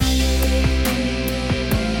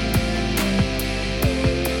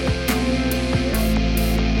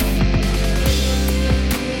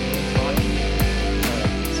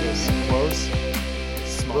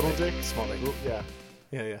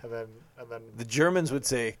yeah. And then The Germans would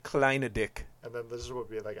say kleine Dick. And then this would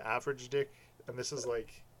be like average dick, and this is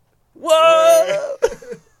like Whoa!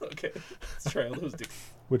 Okay, let's try all those dicks.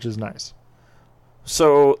 Which is nice.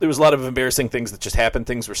 So there was a lot of embarrassing things that just happened.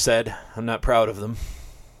 Things were said. I'm not proud of them.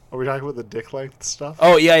 Are we talking about the dick length stuff?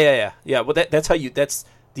 Oh yeah. Well, that's how you. That's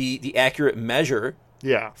the accurate measure.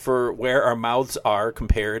 Yeah. For where our mouths are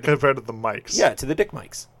compared to the mics. Yeah, to the dick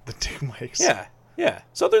mics. The dick mics. Yeah.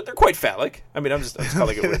 So they're quite phallic. I mean, I'm just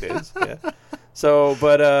calling it what it is. Yeah. So,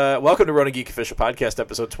 but welcome to Ronin Geek Official Podcast,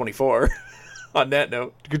 episode 24. On that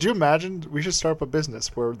note, could you imagine? We should start up a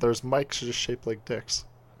business where there's mics just shaped like dicks.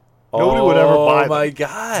 Nobody would ever buy them. Oh my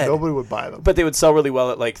god! Nobody would buy them. But they would sell really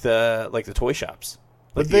well at like the toy shops,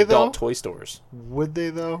 like the adult toy stores. Would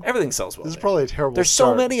they though? Everything sells well. This is probably a terrible. There's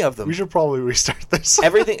start. So many of them. We should probably restart this.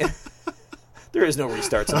 Everything. There is no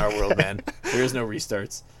restarts in our world, man. There is no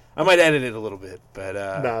restarts. I might edit it a little bit, but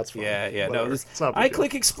no, it's fine. Yeah. Whatever. No, I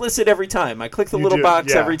click explicit every time. I click the little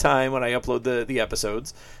box every time when I upload the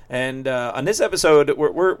episodes. And on this episode,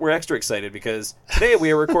 we're extra excited because today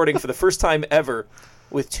we are recording for the first time ever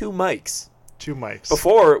with two mics. Two mics.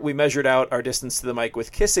 Before, we measured out our distance to the mic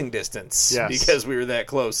with kissing distance because we were that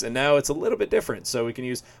close. And now it's a little bit different, so we can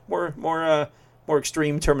use more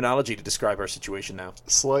extreme terminology to describe our situation now.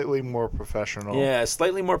 Slightly more professional. Yeah,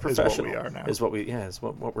 slightly more professional. Is what we are now. Is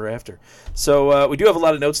what we're after. So we do have a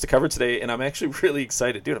lot of notes to cover today, and I'm actually really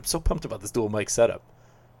excited. Dude, I'm so pumped about this dual mic setup.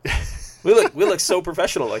 We look so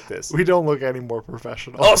professional like this. We don't look any more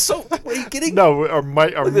professional. Oh, so are you kidding? No, our mic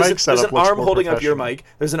setup looks There's an arm holding up your mic.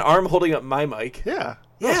 There's an arm holding up my mic. Yeah,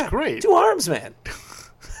 that's great. Two arms, man.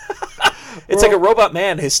 It's like a robot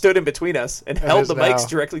man has stood in between us and held the mics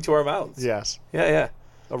directly to our mouths. Yes. Yeah.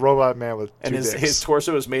 A robot man with two dicks. His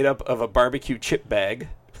torso is made up of a barbecue chip bag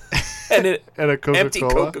and an a empty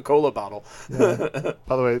Coca-Cola bottle. Yeah.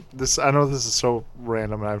 By the way, I know this is so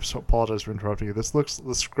random, and I apologize for interrupting you.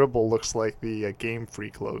 The scribble looks like the Game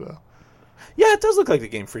Freak logo. Yeah, it does look like the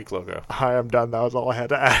Game Freak logo. Hi, I'm done. That was all I had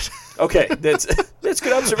to add. Okay, that's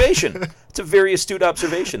good observation. It's a very astute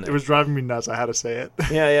observation there. It was driving me nuts. I had to say it.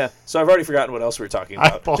 Yeah. So I've already forgotten what else we were talking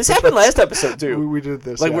about. This happened last episode, too. We did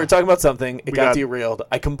this, we were talking about something. It got derailed.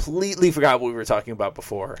 I completely forgot what we were talking about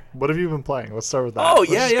before. What have you been playing? Let's start with that. Oh,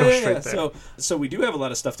 yeah. So we do have a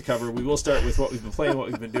lot of stuff to cover. We will start with what we've been playing, what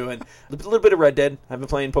we've been doing. A little bit of Red Dead. I've been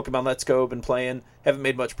playing Pokemon Let's Go. Been playing. Haven't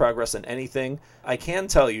made much progress on anything. I can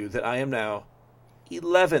tell you that I am now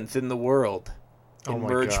 11th in the world in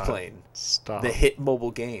Merge Plane, the hit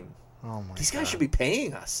mobile game. Oh my These guys should be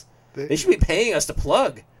paying us. They should be paying us to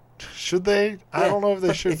plug. Should they? I don't know if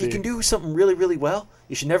they should be. If you can do something really, really well,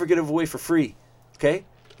 you should never give it away for free. Okay?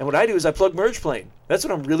 And what I do is I plug Merge Plane. That's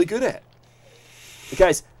what I'm really good at.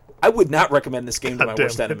 Guys, I would not recommend this game to my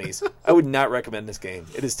worst enemies. I would not recommend this game.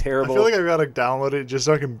 It is terrible. I feel like I've got to download it just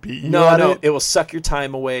so I can beat you. No, it will suck your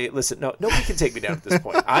time away. Listen, nobody can take me down at this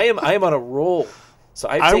point. I am on a roll. So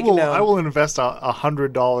I will invest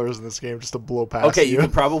 $100 in this game just to blow past you. Okay, you can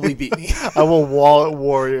probably beat me. I will wallet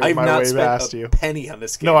warrior my way past you. I've not spent a penny on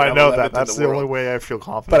this game. No, I know that. That's the only way I feel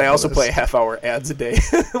confident. But I also play a half-hour ads a day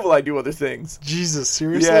while I do other things. Jesus,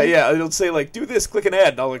 seriously? Yeah. It'll say, like, do this, click an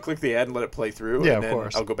ad, and I'll click the ad and let it play through. Yeah, and then of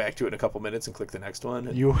course. I'll go back to it in a couple minutes and click the next one.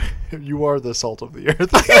 And... You are the salt of the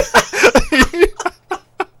earth.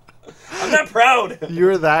 I'm not proud.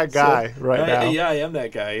 You're that guy now. Yeah, I am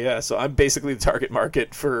that guy. Yeah, so I'm basically the target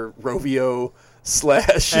market for Rovio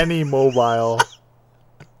 / any mobile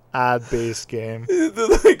ad-based game. They're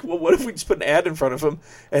like, well, what if we just put an ad in front of them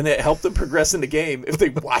and it helped them progress in the game if they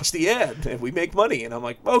watch the ad and we make money? And I'm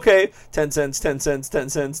like, okay, 10 cents, 10 cents, 10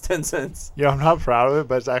 cents, 10 cents. Yeah, I'm not proud of it,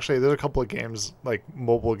 but it's actually there's a couple of games, like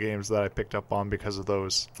mobile games, that I picked up on because of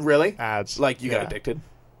those ads. Like you got addicted.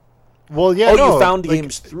 Well, yeah. You found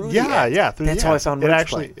games through the ads. Yeah. That's how I found Merge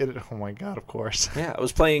Plane. Oh my god, of course. Yeah, I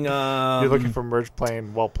was playing. You're looking for Merge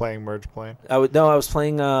Plane while playing Merge Plane. I was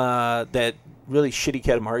playing that really shitty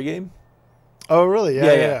Katamari game. Oh, really?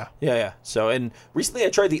 Yeah. So, and recently I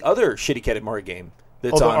tried the other shitty Katamari game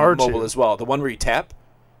that's on R2 mobile as well. The one where you tap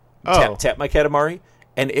my Katamari,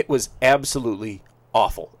 and it was absolutely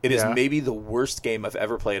awful. It is maybe the worst game I've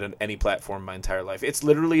ever played on any platform in my entire life. It's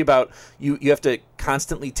literally about you have to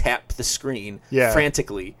constantly tap the screen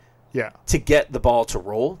frantically to get the ball to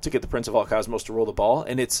roll, to get the Prince of All Cosmos to roll the ball,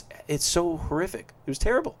 and it's so horrific. It was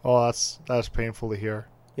terrible. Oh, that's painful to hear.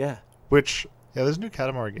 Yeah. There's a new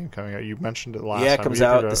Katamari game coming out. You mentioned it last time. Yeah, it comes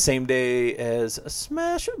out the same day as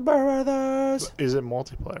Smash Brothers. Is it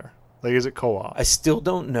multiplayer? Like, is it co-op? I still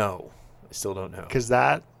don't know. Because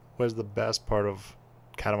that was the best part of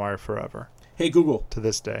Katamari Forever. Hey Google. To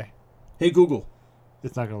this day. Hey Google.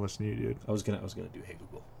 It's not gonna listen to you, dude. I was gonna do Hey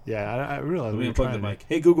Google. Yeah, I realize we unplug the mic.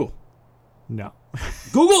 Hey, Google. No.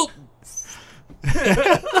 Google!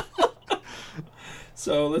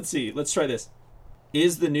 So, let's see. Let's try this.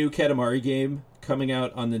 Is the new Katamari game coming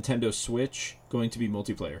out on Nintendo Switch going to be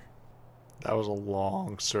multiplayer? That was a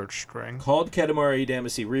long search string. Called Katamari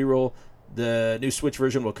Damacy Reroll. The new Switch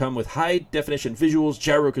version will come with high-definition visuals,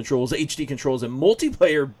 gyro controls, HD controls, and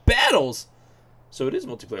multiplayer battles. So it is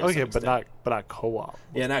multiplayer. Okay, but not co-op.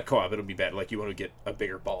 Yeah, not co-op. It'll be bad. Like you want to get a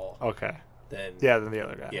bigger ball. Okay. Than the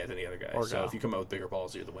other guy. Yeah, than the other guy. Or so go. if you come out with bigger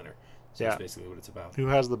balls, you're the winner. So that's basically what it's about. Who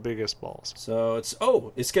has the biggest balls? So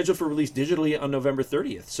it's scheduled for release digitally on November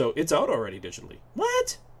 30th. So it's out already digitally.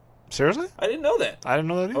 What? Seriously? I didn't know that. I didn't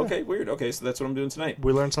know that either. Okay, weird. Okay, so that's what I'm doing tonight.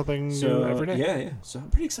 We learn something new every day. Yeah. So I'm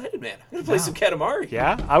pretty excited, man. I'm going to play some Katamari.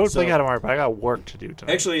 Yeah? I would play Katamari, but I got work to do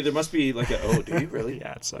tonight. Actually, there must be like a... do you really?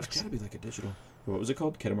 Yeah, it sucks. There's got to be like a digital... What was it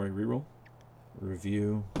called? Katamari Reroll?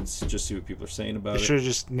 Review. Let's just see what people are saying about it. They should have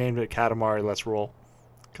just named it Katamari Let's Roll.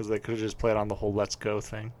 Because they could have just played on the whole Let's Go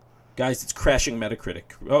thing. Guys, it's crashing Metacritic.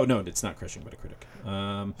 Oh, no, it's not crashing Metacritic.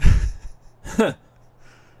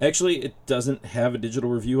 Actually, it doesn't have a digital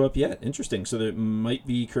review up yet. Interesting. So it might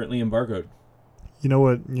be currently embargoed. You know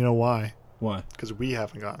what? You know why? Why? Because we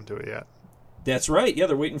haven't gotten to it yet. That's right. Yeah,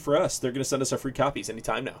 they're waiting for us. They're going to send us our free copies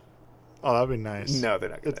anytime now. Oh, that'd be nice. No, they're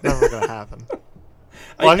not going to. It's never going to happen.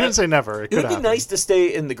 Well, I shouldn't say never. It would be nice to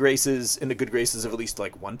stay in the good graces of at least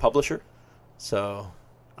like one publisher. So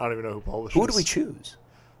I don't even know who publishes. Who do we choose?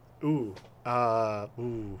 Ooh. I'd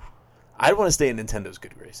want to stay in Nintendo's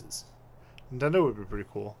good graces. Nintendo would be pretty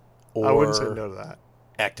cool. Or I wouldn't say no to that.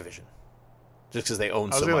 Activision. Just because they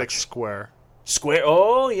own so much. I was like Square. Square?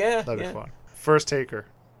 Oh, yeah. That'd be fun. First Taker.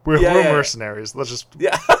 We're mercenaries. Let's just...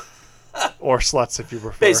 Yeah. Or sluts, if you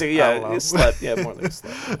prefer. Basically, yeah. Slut. Yeah, more like a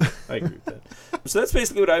slut. I agree with that. So that's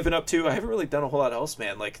basically what I've been up to. I haven't really done a whole lot else,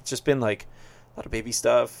 man. Like, it's just been, like, a lot of baby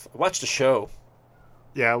stuff. I watched a show.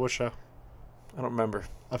 Yeah, what show? I don't remember.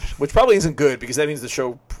 Which probably isn't good, because that means the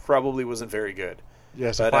show probably wasn't very good.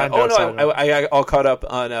 Yeah, so but, I got all caught up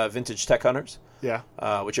on Vintage Tech Hunters. Yeah.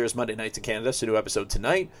 Which airs Monday nights in Canada. So new episode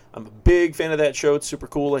tonight. I'm a big fan of that show. It's super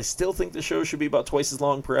cool. I still think the show should be about twice as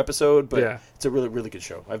long per episode, but it's a really, really good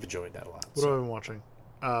show. I've enjoyed that a lot. What have I been watching?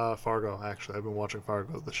 Fargo, actually. I've been watching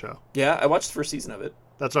Fargo, the show. Yeah, I watched the first season of it.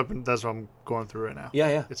 That's what I'm going through right now.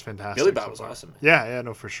 Yeah. It's fantastic. Billy Bob was awesome. Yeah,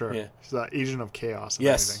 no, for sure. Yeah. He's the agent of chaos and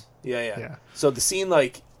everything. Yeah. So the scene,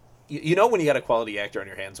 like, you know when you got a quality actor on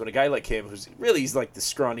your hands, when a guy like him, he's like the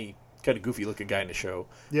scrawny, kind of goofy-looking guy in the show.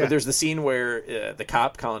 Yeah. But there's the scene where the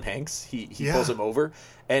cop, Colin Hanks, he pulls him over,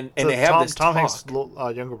 and they have this Tom talk. Hanks'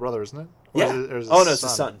 younger brother, isn't it? Yeah. It's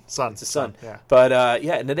his son. It's his son. Yeah. But,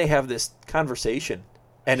 and then they have this conversation,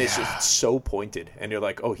 and it's just so pointed, and you're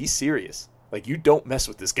like, oh, he's serious. Like, you don't mess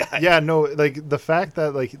with this guy. Yeah, no, like, the fact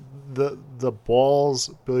that, like, the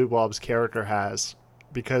balls Billy Bob's character has,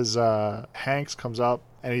 because Hanks comes up,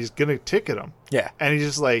 and he's going to ticket him. Yeah. And he's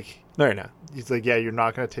just like... No, you're not. He's like, yeah, you're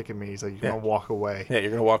not going to ticket me. He's like, you're going to walk away. Yeah,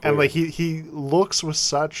 you're going to walk away. And, like, he looks with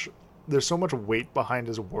such... There's so much weight behind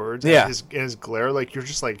his words. Yeah. And his glare. Like, you're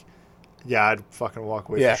just like, yeah, I'd fucking walk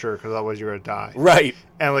away for sure, because otherwise you're going to die. Right.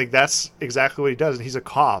 And, like, that's exactly what he does. And he's a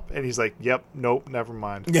cop. And he's like, yep, nope, never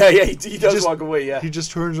mind. Yeah, he does walk away, yeah. He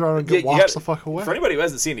just turns around and walks the fuck away. For anybody who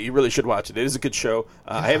hasn't seen it, you really should watch it. It is a good show.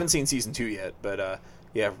 I haven't seen season 2 yet, but...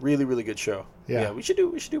 yeah, really, really good show. Yeah, we should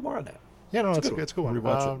do more on that. Yeah, no, it's a good one.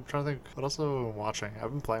 I'm trying to think what else I've been watching.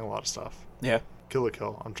 I've been playing a lot of stuff. Yeah, Kill la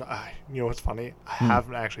Kill. You know what's funny? I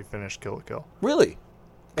haven't actually finished Kill la Kill. Really?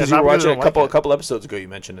 Because you were watching a couple episodes ago. You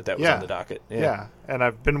mentioned that was on the docket. Yeah, and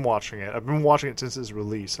I've been watching it. I've been watching it since its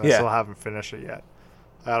release, and I still haven't finished it yet.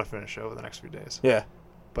 I gotta finish it over the next few days. Yeah,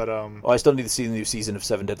 but I still need to see the new season of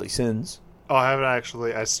 7 Deadly Sins. Oh, I haven't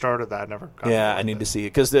actually. I started that. Never. I need to see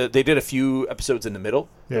it because they did a few episodes in the middle.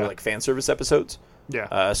 Yeah, they were like fan service episodes.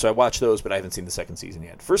 Yeah. So I watched those, but I haven't seen the second season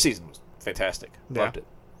yet. First season was fantastic. Loved it.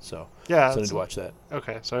 So I need to watch that.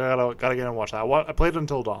 Okay, so I gotta get and watch that. I played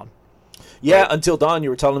Until Dawn. Yeah, right? Until Dawn. You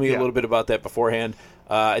were telling me a little bit about that beforehand.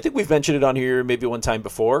 I think we've mentioned it on here maybe one time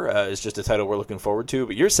before. It's just a title we're looking forward to.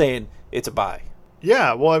 But you're saying it's a buy.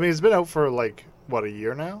 Yeah. Well, I mean, it's been out for like a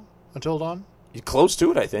year now. Until Dawn. You're close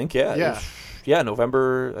to it, I think. Yeah. Yeah. Yeah,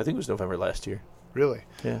 November. I think it was November last year. Really?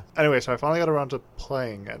 Yeah. Anyway, so I finally got around to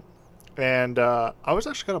playing it. And I was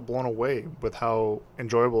actually kind of blown away with how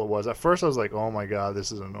enjoyable it was. At first, I was like, oh my god,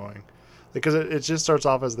 this is annoying. Because it just starts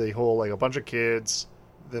off as the whole, like, a bunch of kids,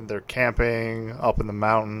 then they're camping up in the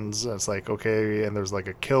mountains. And it's like, okay, and there's, like,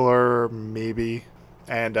 a killer, maybe.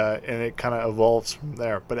 And it kind of evolves from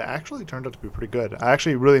there. But it actually turned out to be pretty good. I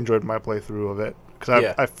actually really enjoyed my playthrough of it.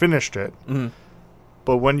 Because I finished it. Mm-hmm.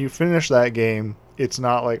 But when you finish that game, it's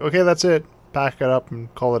not like, okay, that's it. pack it up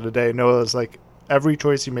and call it a day. No, it's like every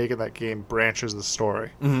choice you make in that game branches the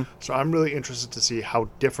story. Mm-hmm. So I'm really interested to see how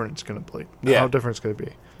different it's going to be. Yeah. How different it's going to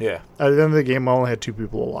be. Yeah. At the end of the game, I only had 2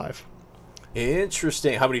 people alive.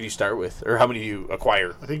 Interesting. How many do you start with? Or how many do you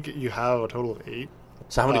acquire? I think you have a total of 8.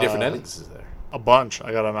 So how many different endings is there? A bunch.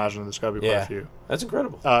 I got to imagine there's got to be quite a few. That's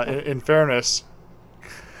incredible. In fairness,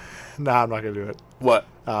 nah, I'm not going to do it. What?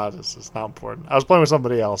 This is not important. I was playing with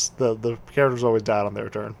somebody else. The characters always died on their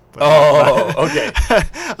turn. But Okay.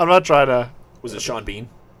 I'm not trying to... Was it Sean Bean?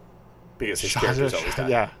 Because his characters always die.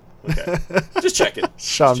 Yeah. Okay. Just checking.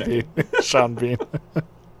 Sean Bean. Sean Bean.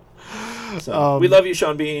 So, we love you,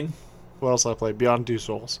 Sean Bean. What else I played? Beyond Two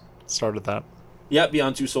Souls. Started that. Yeah,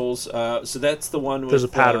 Beyond Two Souls. So that's the one with... There's a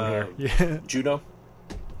pattern here. Yeah. Juno.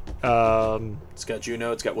 It's got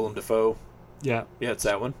Juno. It's got Willem Dafoe. Yeah. Yeah, it's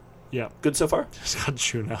that one. Yeah. Good so far? It's got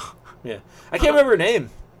Juno. Yeah. I can't remember her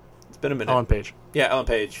name. It's been a minute. Ellen Page. Yeah, Ellen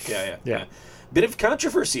Page. Yeah. Bit of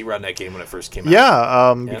controversy around that game when it first came out.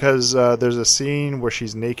 Yeah, because there's a scene where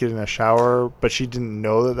she's naked in a shower, but she didn't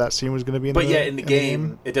know that scene was going to be in the game. But yeah, in the the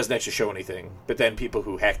game, it doesn't actually show anything. But then people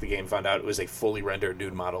who hacked the game found out it was a fully rendered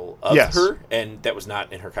nude model of her, and that was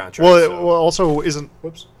not in her contract. Well, it also isn't.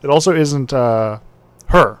 Whoops! It also isn't her.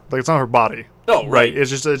 Like, it's not her body. Oh, right. It's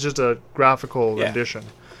just a graphical rendition.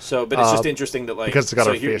 So, but it's just interesting that, like, because it's got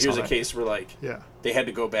her face here's on a case where, like, they had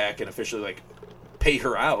to go back and officially, like, pay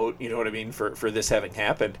her out, you know what I mean, for this having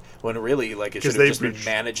happened, when really, like, it should have just been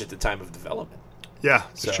managed at the time of development. Yeah,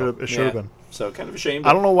 it should have been. So, kind of a shame.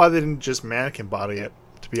 I don't know why they didn't just mannequin body it,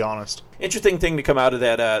 to be honest. Interesting thing to come out of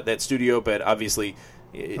that studio, but obviously,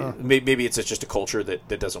 maybe it's just a culture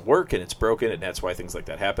that doesn't work, and it's broken, and that's why things like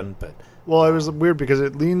that happen, but... Well, it was weird because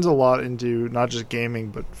it leans a lot into not just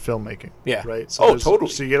gaming, but filmmaking. Yeah. Right? So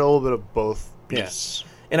totally. So you get a little bit of both. Yes.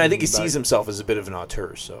 Yeah. And I think he sees himself as a bit of an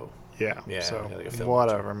auteur, so... Yeah. So, like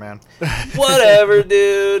whatever, man. Whatever,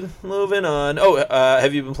 dude. Moving on. Oh,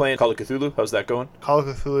 have you been playing Call of Cthulhu? How's that going? Call of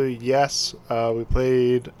Cthulhu, yes. We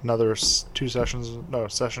played another 2 sessions. No,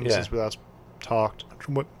 sessions since we last talked.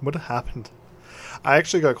 What happened? I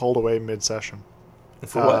actually got called away mid-session.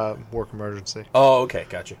 For what? Work emergency. Oh, okay.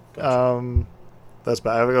 Gotcha. That's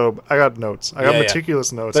bad. I got notes. I got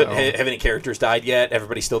meticulous notes. But have any characters died yet?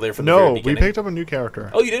 Everybody's still there from the very beginning? No, we picked up a new character.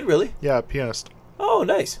 Oh, you did? Really? Yeah, a pianist. Oh,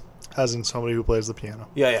 nice. As in somebody who plays the piano.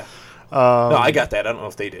 Yeah. No, I got that. I don't know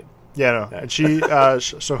if they did. Yeah, no. And she,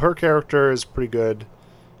 so her character is pretty good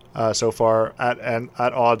so far,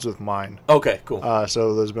 at odds with mine. Okay, cool.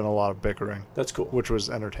 So there's been a lot of bickering. That's cool. Which was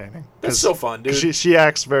entertaining. That's so fun, dude. She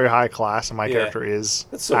acts very high class, and my character is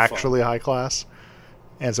actually high class.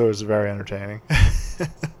 And so it was very entertaining.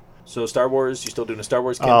 So Star Wars, you still doing a Star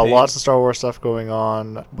Wars campaign? Lots of Star Wars stuff going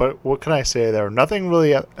on. But what can I say there? Nothing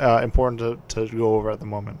really important to go over at the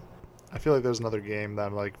moment. I feel like there's another game that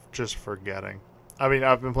I'm like just forgetting. I mean,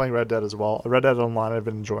 I've been playing Red Dead as well. Red Dead Online I've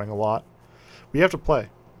been enjoying a lot. We have to play.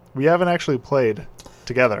 We haven't actually played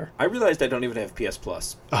together. I realized I don't even have PS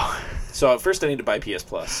Plus. Oh. So first I need to buy PS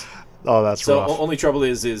Plus. Oh, that's rough. So only trouble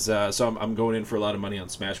is so I'm going in for a lot of money on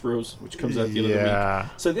Smash Bros, which comes out the end of the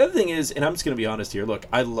week. So the other thing is, and I'm just going to be honest here, look,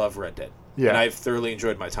 I love Red Dead. Yeah. And I've thoroughly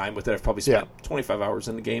enjoyed my time with it. I've probably spent 25 hours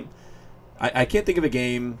in the game. I can't think of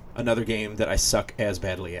another game that I suck as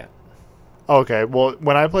badly at. Okay, well,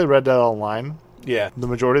 when I play Red Dead Online, the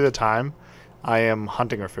majority of the time, I am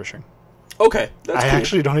hunting or fishing. Okay, that's cool. I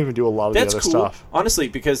actually don't even do a lot of the other stuff. Honestly,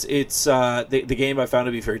 because it's the game I found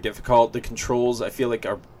to be very difficult. The controls I feel like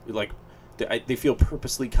are like they feel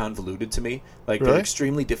purposely convoluted to me. Like they're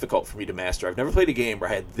extremely difficult for me to master. I've never played a game where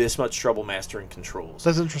I had this much trouble mastering controls.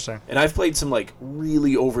 That's interesting. And I've played some like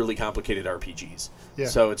really overly complicated RPGs. Yeah.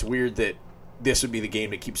 So it's weird that this would be the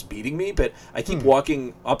game that keeps beating me, but I keep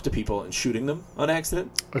walking up to people and shooting them on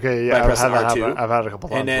accident. Okay, yeah, I've had a couple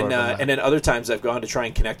times. And then other times I've gone to try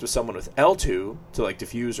and connect with someone with L2 to like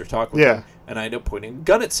defuse or talk with them, and I end up pointing a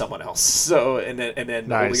gun at someone else. So and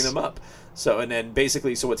then holding them up. So and then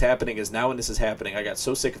basically, so what's happening is now when this is happening, I got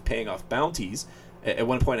so sick of paying off bounties. At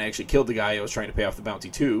one point, I actually killed the guy I was trying to pay off the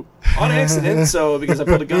bounty to on accident. So because I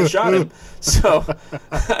pulled a gun, shot him. So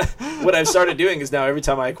what I've started doing is now every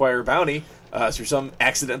time I acquire a bounty, through some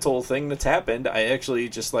accidental thing that's happened, I actually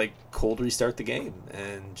just like cold restart the game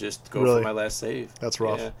and just go for my last save. That's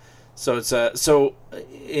rough. Yeah. So it's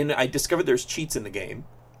I discovered there's cheats in the game.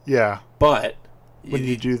 Yeah. But when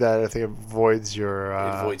you do that, I think it voids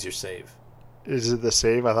your save. Is it the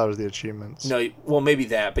save? I thought it was the achievements. No, well, maybe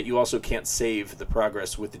that, but you also can't save the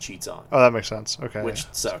progress with the cheats on. Oh, that makes sense. Okay. Which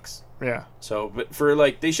sucks. Yeah. So, but for,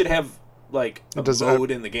 like, they should have, like, a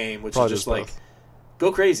mode in the game, which is just, like,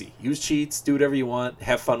 go crazy. Use cheats. Do whatever you want.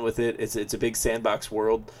 Have fun with it. It's a big sandbox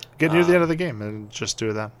world. Get near the end of the game and just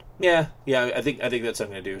do that. Yeah. I think that's what I'm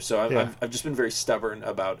gonna do. So I've just been very stubborn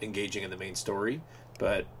about engaging in the main story,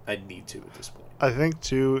 but I need to at this point. I think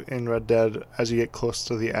too in Red Dead, as you get close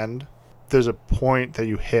to the end, there's a point that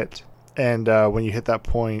you hit, and when you hit that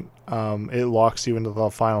point, it locks you into the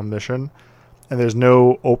final mission, and there's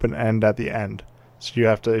no open end at the end. So you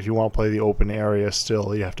have to, if you want to play the open area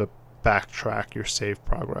still, you have to backtrack your save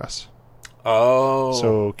progress. Oh.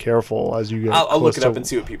 So careful as you get I'll look it up to, and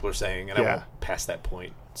see what people are saying, and I won't pass that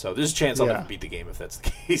point. So there's a chance I'll never beat the game if that's the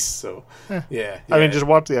case. So, yeah. I mean, just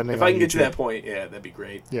watch the ending. If I can get to that point, that'd be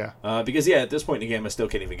great. Yeah. Because, at this point in the game, I still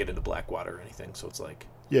can't even get into Blackwater or anything, so it's like...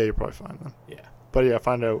 Yeah, you're probably fine then. Yeah. But yeah,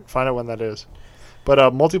 find out when that is. But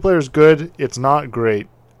multiplayer is good. It's not great.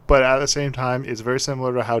 But at the same time, it's very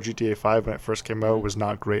similar to how GTA 5, when it first came out, was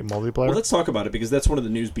not great multiplayer. Well, let's talk about it, because that's one of the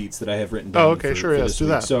news beats that I have written down. Oh, okay, sure, let's do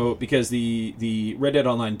that. So, because the Red Dead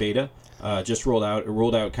Online beta just rolled out. It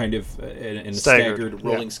rolled out kind of in a staggered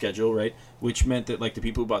rolling schedule, right? Which meant that, like, the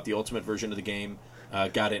people who bought the Ultimate version of the game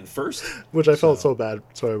got in first. Which I felt so bad.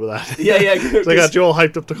 Sorry about that. Yeah. I got you all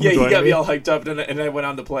hyped up to come join me. Yeah, he got me all hyped up, and I went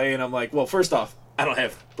on to play, and I'm like, well, first off, I don't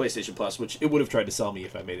have PlayStation Plus, which it would have tried to sell me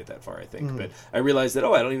if I made it that far, I think. But I realized that,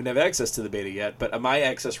 I don't even have access to the beta yet. But my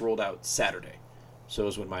access rolled out Saturday. So it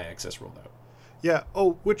was when my access rolled out. Yeah.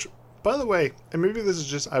 Oh, which, by the way, and maybe this is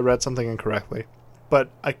just I read something incorrectly,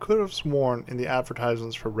 but I could have sworn in the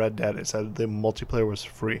advertisements for Red Dead it said the multiplayer was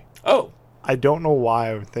free. Oh. I don't know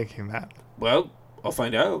why I'm thinking that. Well, I'll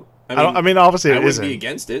find out. I mean, obviously it isn't. I wouldn't be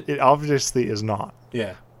against it. It obviously is not.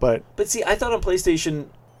 Yeah. But see, I thought on PlayStation...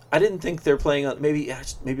 I didn't think they're playing on... Maybe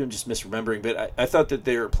I'm just misremembering, but I thought that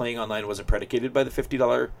their playing online wasn't predicated by the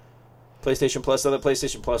 $50 PlayStation Plus. I thought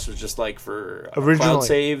PlayStation Plus was just like for cloud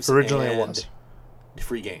saves originally and it was.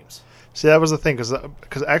 Free games. See, that was the thing, because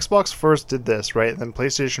Xbox first did this, right? And then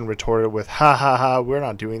PlayStation retorted with, ha ha ha, we're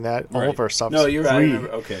not doing that. All of our stuff's No, you're free. right.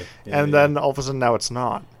 Okay. Yeah, and then all of a sudden now it's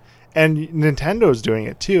not. And Nintendo's doing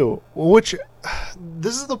it too, which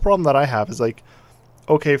this is the problem that I have is like,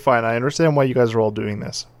 okay, fine, I understand why you guys are all doing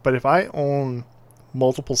this. But if I own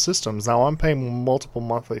multiple systems, now I'm paying multiple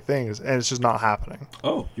monthly things, and it's just not happening.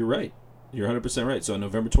 Oh, you're right. You're 100% right. So on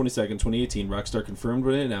November 22nd, 2018, Rockstar confirmed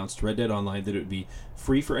when it announced Red Dead Online that it would be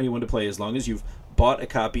free for anyone to play as long as you've bought a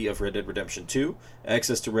copy of Red Dead Redemption 2.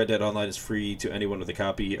 Access to Red Dead Online is free to anyone with a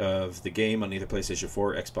copy of the game on either PlayStation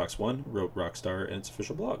 4 or Xbox One, wrote Rockstar in its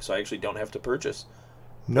official blog. So I actually don't have to purchase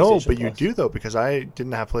No, but you do, though, because I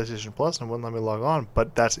didn't have PlayStation Plus and it wouldn't let me log on.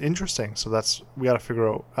 But that's interesting. So we got to figure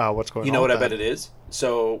out what's going on. You know what I bet it is?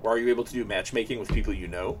 So are you able to do matchmaking with people you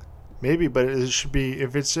know? Maybe, but it should be,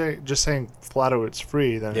 if it's just saying flat out it's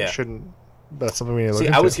free, then it shouldn't. That's something we need to look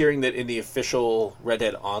into. I was hearing that in the official Red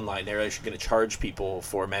Dead Online, they're actually going to charge people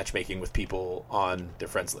for matchmaking with people on their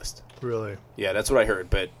friends list. Really? Yeah, that's what I heard,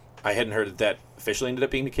 but I hadn't heard that officially ended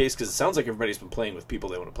up being the case, because it sounds like everybody's been playing with people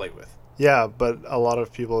they want to play with. Yeah, but a lot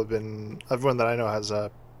of people have been... Everyone that I know has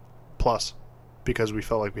a Plus, because we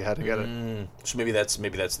felt like we had to get it. So maybe that's the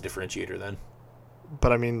differentiator then.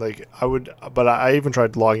 But I mean, like, I even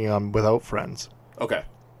tried logging on without friends. Okay.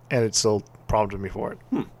 And it still prompted me for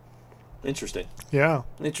it. Interesting. Yeah.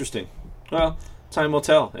 Interesting. Well, time will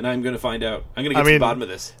tell, and I'm going to find out. I'm going to get to the bottom of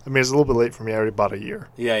this. I mean, it's a little bit late for me. I already bought a year.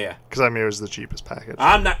 Yeah. Because it was the cheapest package.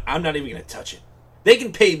 I'm not even going to touch it. They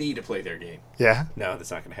can pay me to play their game. Yeah? No,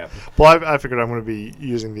 that's not going to happen. Well, I figured I'm going to be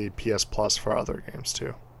using the PS Plus for other games,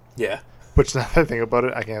 too. Yeah. Which, now that I think about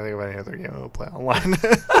it, I can't think of any other game I'll play online.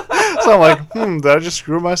 So I'm like, did I just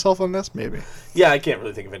screw myself on this? Maybe. Yeah, I can't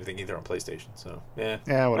really think of anything either on PlayStation, so, yeah.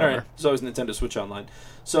 Yeah, whatever. All right. There's always Nintendo Switch Online.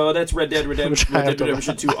 So that's Red Dead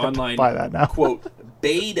Redemption 2 Online. Buy that now. Quote,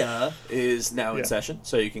 beta is now in session,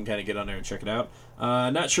 so you can kind of get on there and check it out.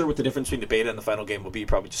 Not sure what the difference between the beta and the final game will be.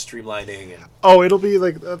 Probably just streamlining. It'll be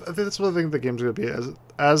like, I think that's what I think the game's going to be.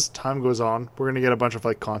 As time goes on, we're going to get a bunch of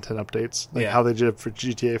like content updates, like how they did for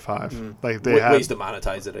GTA 5. Like they had ways to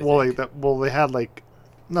monetize it. I think. They had like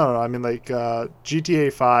no. I mean, like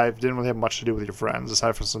GTA 5 didn't really have much to do with your friends,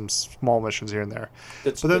 aside from some small missions here and there.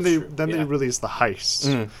 But then they released the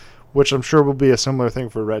heists. Which I'm sure will be a similar thing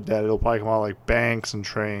for Red Dead. It'll probably come out like banks and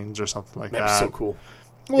trains or something like that. That'd be so cool.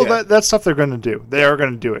 Well, that's stuff they're going to do. They are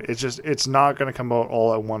going to do it. It's not going to come out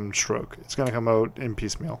all at one stroke. It's going to come out in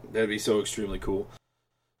piecemeal. That'd be so extremely cool.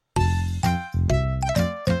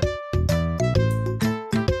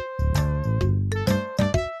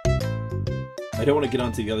 I don't want to get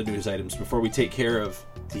on to the other news items before we take care of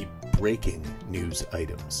the breaking news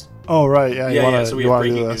items. Oh, right. Yeah, so we have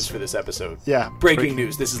breaking news for this episode. Yeah. Breaking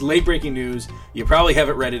news. This is late breaking news. You probably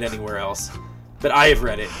haven't read it anywhere else, but I have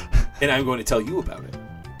read it, and I'm going to tell you about it.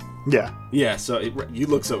 Yeah. Yeah, so you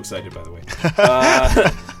look so excited, by the way.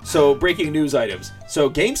 So, breaking news items. So,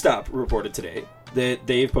 GameStop reported today that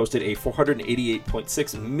they've posted a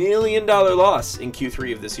 $488.6 million loss in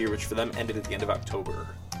Q3 of this year, which for them ended at the end of October.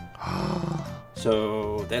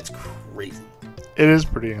 So, that's crazy. It is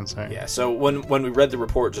pretty insane. Yeah, so when we read the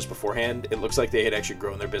report just beforehand, it looks like they had actually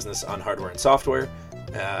grown their business on hardware and software,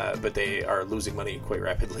 but they are losing money quite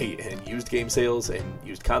rapidly in used game sales and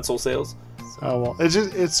used console sales. Oh, well,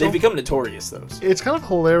 They've become notorious, though. It's kind of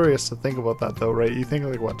hilarious to think about that, though, right? You think,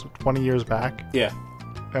 like, what, 20 years back? Yeah.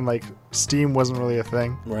 And, like, Steam wasn't really a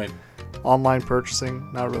thing. Right. Online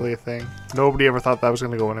purchasing, not really a thing. Nobody ever thought that was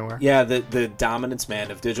going to go anywhere. Yeah, the dominance,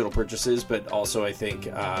 man, of digital purchases, but also I think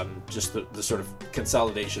just the sort of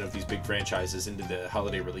consolidation of these big franchises into the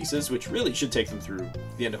holiday releases, which really should take them through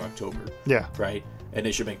the end of October. Yeah. Right? And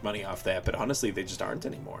they should make money off that, but honestly, they just aren't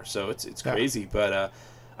anymore. So it's crazy. But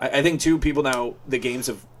I think, too, people now, the games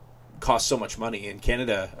have cost so much money. In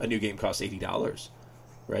Canada, a new game costs $80.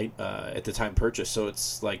 Right, at the time purchase. So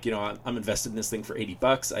it's like, I'm invested in this thing for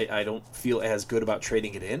 $80. I don't feel as good about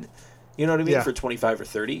trading it in. You know what I mean? Yeah. For 25 or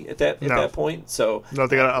 30 at that point. So no,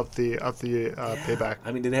 they gotta up the payback.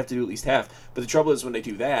 I mean, they'd have to do at least half. But the trouble is when they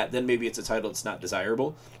do that, then maybe it's a title that's not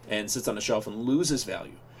desirable and sits on the shelf and loses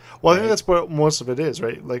value. Well, I think that's what most of it is,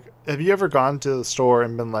 right? Like, have you ever gone to the store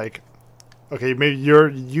and been like, okay, maybe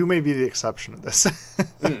you may be the exception of this,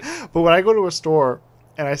 but when I go to a store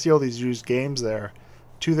and I see all these used games there,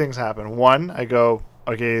 two things happen. One, I go,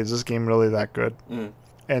 okay, is this game really that good?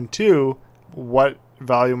 And two, what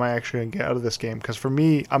value am I actually going to get out of this game? Because for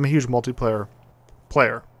me, I'm a huge multiplayer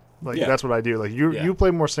player. Like, that's what I do. Like, you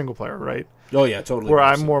play more single player, right? Oh, yeah, totally. Where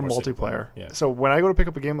I'm more multiplayer. Yeah. So when I go to pick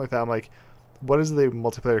up a game like that, I'm like, what is the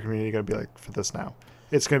multiplayer community going to be like for this now?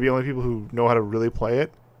 It's going to be only people who know how to really play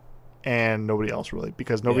it and nobody else really,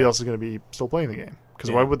 because nobody else is going to be still playing the game.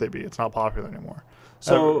 Because why would they be? It's not popular anymore.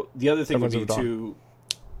 So the other thing would be to...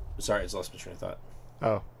 Sorry, I just lost my train of thought. Oh,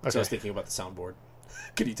 okay. So I was thinking about the soundboard.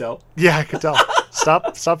 Could you tell? Yeah, I could tell.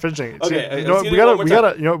 Stop fidgeting. Okay, we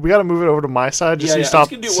gotta move it over to my side. Just so you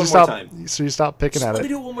stop. I'm just gonna do it one more time. So you stop picking at it. Let me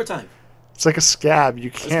do it one more time. It's like a scab.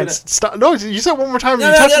 You can't stop. No, you said one more time. No,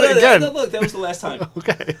 you touched it again. No, look, that was the last time.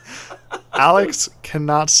 Okay. Alex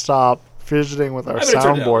cannot stop fidgeting with our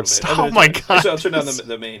soundboard. Stop! Oh my god! Actually, I'll turn down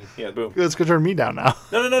the main. Yeah, boom. It's gonna turn me down now.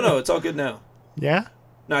 No. It's all good now. Yeah.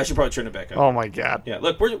 No, I should probably turn it back up. Oh my god. Yeah,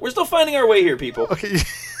 look, we're still finding our way here, people. Okay.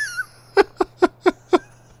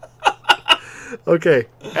 Okay.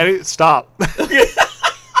 Stop. Oh,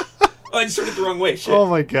 I just turned it the wrong way. Shit. Oh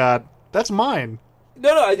my god. That's mine.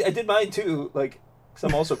 No, I did mine too. Like, because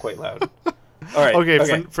I'm also quite loud. All right.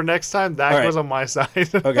 Okay. For next time, that goes on my side.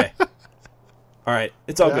 Okay. All right.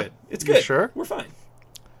 It's all good. It's good. You sure? We're fine.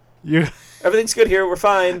 You. Everything's good here. We're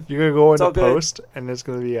fine. You're gonna go into post, and it's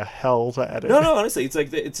gonna be a hell to edit. No. Honestly, it's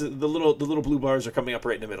like the little blue bars are coming up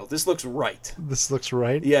right in the middle. This looks right. This looks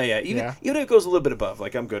right. Yeah. Even if it goes a little bit above,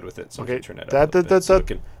 like I'm good with it. So okay. I can turn that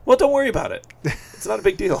up. Well, don't worry about it. It's not a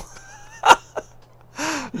big deal.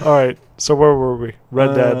 All right. So where were we?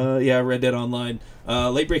 Red Dead. Yeah, Red Dead Online.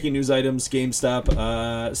 Late breaking news items.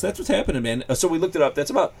 GameStop. So that's what's happening, man. So we looked it up.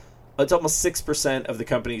 It's almost 6% of the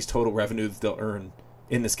company's total revenue that they'll earn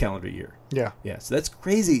in this calendar year. Yeah. So that's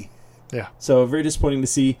crazy. Yeah. So very disappointing to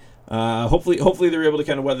see. Hopefully they're able to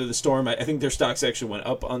kind of weather the storm. I think their stocks actually went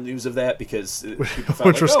up on news of that because people felt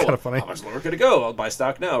which was kind of funny. How much lower could it go? I'll buy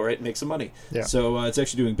stock now, right? Make some money. Yeah. So it's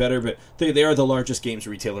actually doing better, but they are the largest games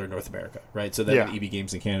retailer in North America, right? So they have EB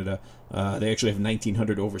Games in Canada. They actually have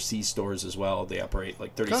 1,900 overseas stores as well. They operate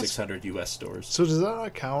like 3,600 U.S. stores. So does that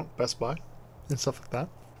not count Best Buy and stuff like that?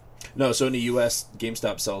 No, so in the U.S.,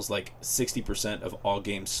 GameStop sells like 60% of all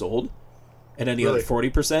games sold, and then the other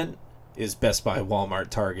 40% is Best Buy,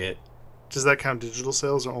 Walmart, Target. Does that count digital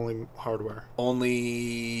sales or only hardware?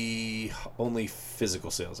 Only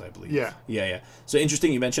physical sales, I believe. Yeah. So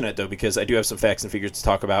interesting you mention it, though, because I do have some facts and figures to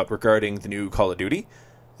talk about regarding the new Call of Duty.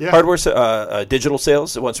 Yeah. Hardware, digital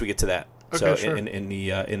sales, once we get to that. Okay, so sure. in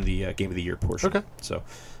the Game of the Year portion. Okay. So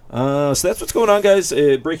that's what's going on, guys.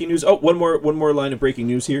 Breaking news. Oh, one more line of breaking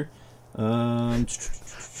news here.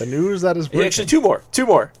 The news that is breaking. Actually, two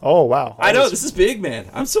more. Oh, wow. I know, this is big, man.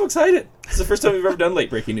 I'm so excited. This is the first time we've ever done late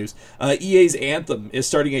breaking news. EA's Anthem is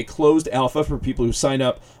starting a closed alpha for people who sign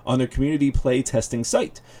up on their community play testing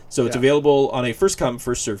site. So it's available on a first-come,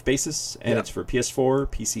 first-served basis, and it's for PS4,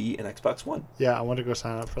 PC, and Xbox One. Yeah, I want to go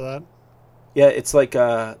sign up for that. Yeah, it's like, you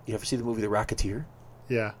ever see the movie The Rocketeer?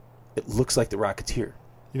 Yeah. It looks like The Rocketeer.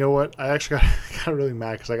 You know what? I actually got really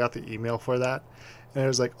mad because I got the email for that. And it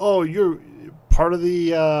was like, oh, you're part of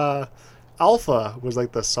the alpha was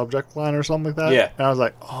like the subject line or something like that. Yeah. And I was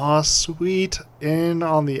like, oh, sweet, in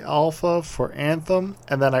on the alpha for Anthem.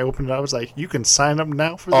 And then I opened it up. I was like, you can sign up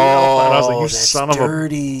now for the alpha. And I was like, you that's son of a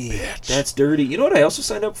dirty. bitch. That's dirty. You know what I also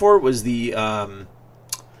signed up for was the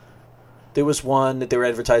there was one that they were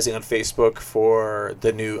advertising on Facebook for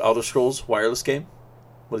the new Elder Scrolls wireless game.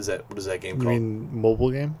 What is that? What is that game You called? mean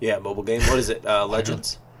mobile game? Yeah, mobile game. What is it?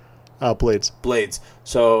 Legends? Blades. Blades.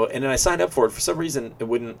 So, and then I signed up for it. For some reason, it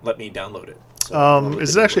wouldn't let me download it. So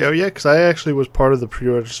Is it actually out yet? Because I actually was part of the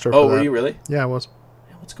pre-register. Oh, for were that. you really? Yeah, I was.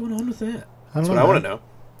 Yeah, what's going on with that? I don't That's know. what I want to man. know.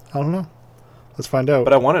 I don't know. Let's find out.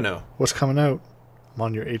 But I want to know. What's coming out? I'm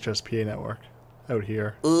on your HSPA network out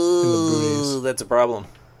here. Ooh, booties. that's a problem.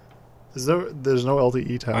 There's no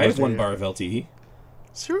LTE time. I have 1 bar of LTE.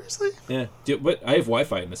 Seriously? Yeah, but I have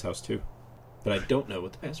Wi-Fi in this house too, but I don't know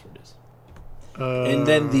what the password is. Uh, And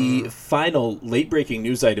then the final late-breaking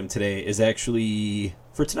news item today is actually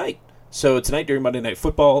for tonight. So tonight during Monday Night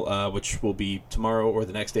Football, which will be tomorrow or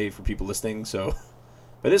the next day for people listening. So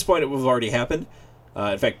by this point, it will have already happened.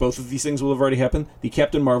 In fact, both of these things will have already happened. The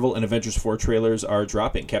Captain Marvel and Avengers 4 trailers are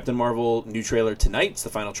dropping. Captain Marvel, new trailer tonight. It's the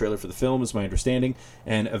final trailer for the film, is my understanding.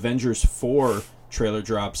 And Avengers 4 trailer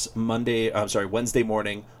drops Wednesday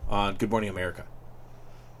morning on Good Morning America.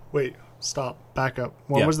 Wait, stop. Back up.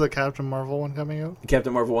 When Yeah. was the Captain Marvel one coming out? The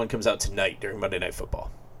Captain Marvel one comes out tonight during Monday Night Football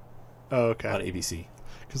Oh, on okay. ABC.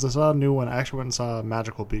 Because I saw a new one. I actually went and saw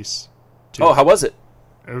Magical Beasts. too. Oh, how was it?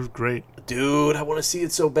 It was great. Dude, I want to see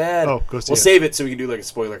it so bad. Oh, go see We'll it. save it so we can do like a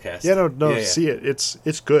spoiler cast. Yeah, no, Yeah. see it.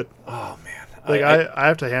 It's good. Oh, man. Like I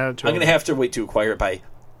have to hand it to I'm him. going to have to wait to acquire it by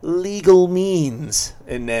legal means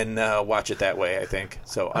and then watch it that way, I think.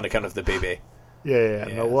 So, on account of the baby. Yeah.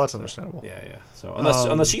 Yeah, No, well, that's so- understandable. Yeah. So,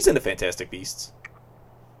 unless she's into Fantastic Beasts,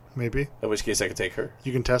 Maybe in which case I could take her.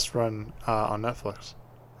 you can test run on Netflix.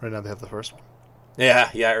 Right now they have the first one. Yeah,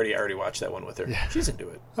 I already watched that one with her. Yeah. She's into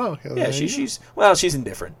it. Oh, okay. Yeah, there you she's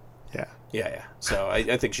indifferent. go. Yeah. Yeah. So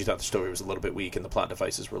I think she thought the story was a little bit weak and the plot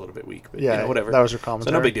devices were a little bit weak. But, Yeah, whatever. that was her So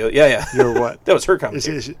commentary. no big deal. Yeah. You're what? That was her Is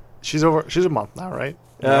commentary. she's over. She's a month now, right?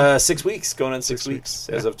 6 weeks, going on 6 weeks 6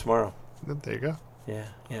 weeks, as yeah. of tomorrow. There you go.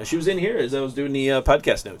 Yeah. She was in here as I was doing the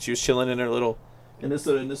podcast notes. She was chilling in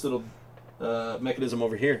this little mechanism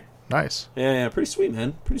over here. Nice. Yeah. Pretty sweet,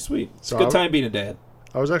 man. Pretty sweet. It's So a good I- time being a dad.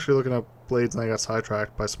 I was actually looking up Blades and I got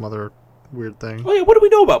sidetracked by some other weird thing. Oh yeah. What do we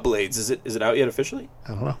know about Blades? Is it out yet officially? I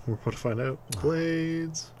don't know. We're about to find out.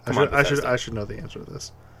 Blades. Come on, Bethesda. I should know the answer to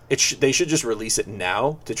this. They should just release it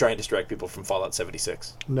now to try and distract people from Fallout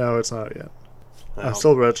 76. No, it's not yet. Well, I'm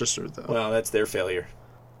still registered though. well, that's their failure.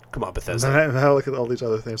 Come on, and Bethesda. then I look at all these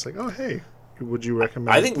other things like, oh hey, would you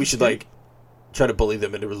recommend? I think we this should game? try to bully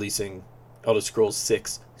them into releasing Elder Scrolls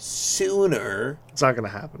 6 sooner It's not going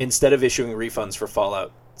to happen. instead of issuing refunds for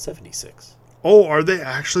Fallout 76. Oh, are they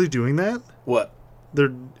actually doing that? What?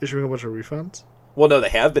 They're issuing a bunch of refunds. Well, no, they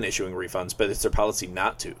have been issuing refunds, but it's their policy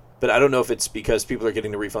not to. But I don't know if it's because people are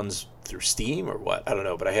getting the refunds through Steam or what. I don't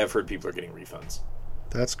know, but I have heard people are getting refunds.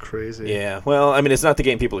 That's crazy. Yeah, well, I mean, it's not the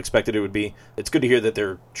game people expected it would be. It's good to hear that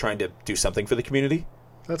they're trying to do something for the community.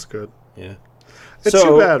 That's good. Yeah. It's So-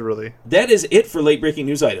 too bad, really. That is it for late-breaking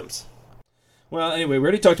news items. Well, anyway, we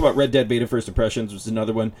already talked about Red Dead Beta First Impressions, which is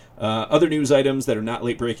another one. Other news items that are not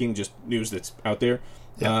late-breaking, just news that's out there.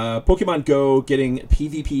 Pokemon Go getting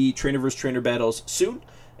PvP trainer versus trainer battles soon.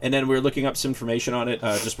 And then we're looking up some information on it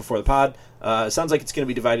just before the pod. It sounds like it's going to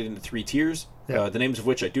be divided into 3 tiers, Yeah. the names of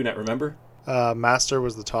which I do not remember. Master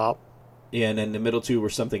was the top. Yeah, and then the middle 2 were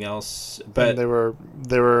something else. And But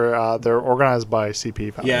they're organized by CP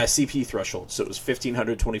value. yeah, CP threshold. So it was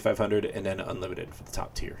 1,500, 2,500, and then unlimited for the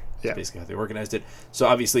top tier. That's Yeah. basically how they organized it. So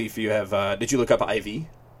obviously, if you have, did you look up IV?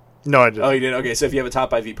 No, I didn't. Oh, you did? Okay, so if you have a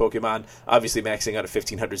top IV Pokemon, obviously maxing out a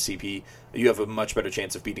 1,500 CP, you have a much better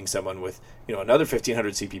chance of beating someone with, another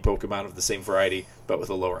 1,500 CP Pokemon of the same variety, but with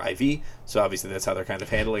a lower IV. So obviously that's how they're kind of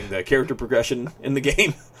handling the character progression in the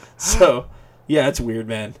game. So, yeah, it's weird,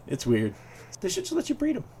 man. It's weird. They should just let you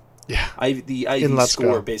breed them. Yeah. The In IV Let's score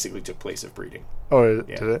Go. basically took place of breeding. Oh,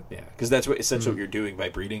 Yeah, did it? Yeah, because that's what essentially what you're doing by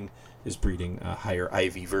breeding is breeding higher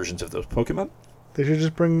IV versions of those Pokemon. They should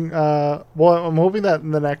just bring. Well, I'm hoping that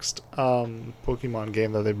in the next Pokemon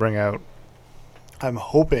game that they bring out, I'm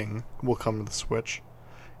hoping will come to the Switch,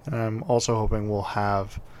 and I'm also hoping we'll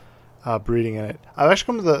have breeding in it. I've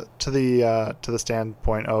actually come to the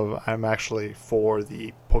standpoint of I'm actually for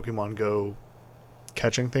the Pokemon Go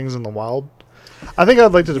catching things in the wild. I think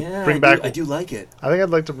I'd like to bring back. I do like it. I think I'd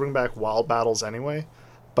like to bring back wild battles anyway,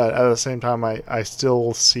 but at the same time, I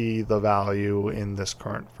still see the value in this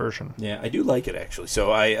current version. Yeah, I do like it actually.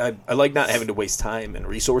 So I like not having to waste time and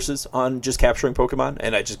resources on just capturing Pokemon,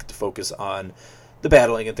 and I just get to focus on the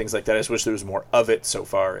battling and things like that. I just wish there was more of it so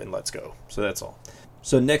far in Let's Go. So that's all.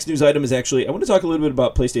 So next news item is actually, I want to talk a little bit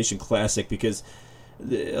about PlayStation Classic, because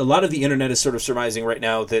a lot of the internet is sort of surmising right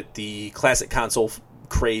now that the classic console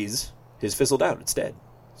craze is fizzled out. It's dead.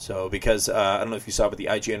 So because, I don't know if you saw, but the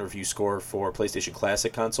IGN review score for PlayStation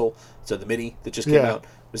Classic console, so the Mini that just came out,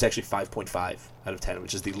 was actually 5.5 out of 10,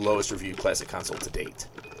 which is the lowest reviewed classic console to date.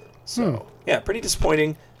 So, yeah, pretty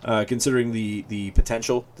disappointing, considering the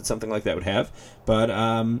potential that something like that would have. But,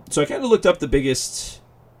 so I kind of looked up the biggest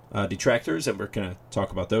detractors, and we're going to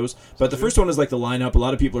talk about those. But the first one is like the lineup. A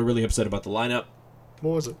lot of people are really upset about the lineup.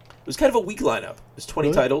 What was it? It was kind of a weak lineup. It was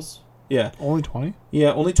 20 titles. Yeah. Only 20?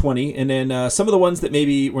 Yeah, only 20. And then some of the ones that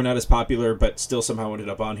maybe were not as popular but still somehow ended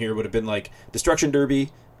up on here would have been like Destruction Derby,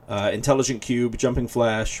 Intelligent Cube, Jumping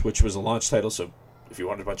Flash, which was a launch title, so if you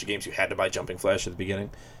wanted a bunch of games, you had to buy Jumping Flash at the beginning.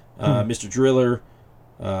 Mr. Driller,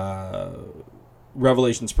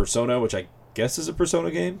 Revelations Persona, which I guess is a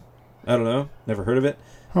Persona game. I don't know. Never heard of it.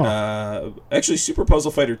 Actually, Super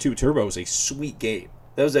Puzzle Fighter 2 Turbo is a sweet game.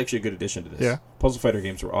 That was actually a good addition to this. Yeah. Puzzle Fighter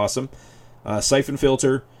games were awesome. Siphon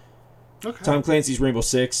Filter, Tom Clancy's Rainbow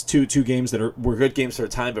Six, two games that were good games for a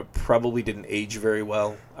time, but probably didn't age very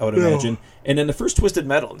well, I would imagine. And then the first Twisted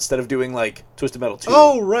Metal, instead of doing like Twisted Metal 2.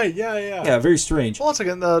 Oh, right, yeah. Yeah, very strange. Well, once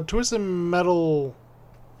again, the Twisted Metal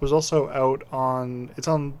was also out it's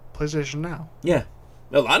on PlayStation Now. Yeah.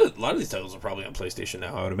 A lot of these titles are probably on PlayStation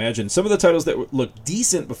Now, I would imagine. Some of the titles that looked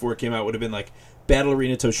decent before it came out would have been like Battle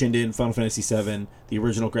Arena Toshinden, Final Fantasy VII, the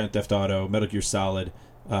original Grand Theft Auto, Metal Gear Solid,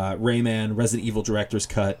 Rayman, Resident Evil Director's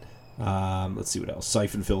Cut. Let's see what else.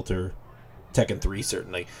 Siphon Filter, Tekken 3,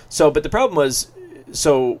 certainly. But the problem was,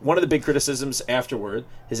 one of the big criticisms afterward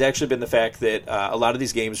has actually been the fact that a lot of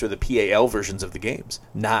these games are the PAL versions of the games,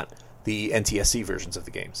 not the NTSC versions of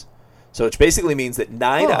the games. So which basically means that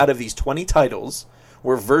 9 out of these 20 titles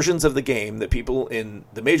were versions of the game that people in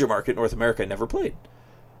the major market, North America, never played.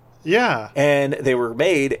 Yeah. And they were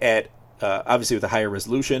made at, obviously with a higher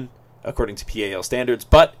resolution, according to PAL standards,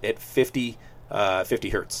 but at 50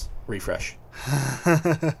 hertz refresh.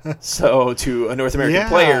 So to a North American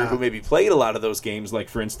player who maybe played a lot of those games, like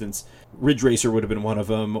for instance Ridge Racer would have been one of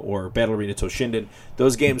them, or Battle Arena Toshinden,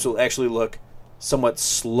 those games will actually look somewhat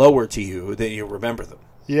slower to you than you remember them.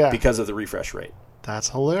 Yeah. Because of the refresh rate. That's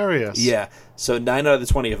hilarious. Yeah. So 9 out of the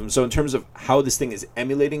 20 of them. So in terms of how this thing is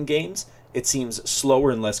emulating games, it seems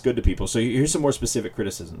slower and less good to people. So here's some more specific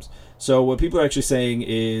criticisms. So what people are actually saying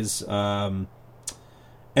is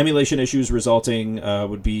emulation issues resulting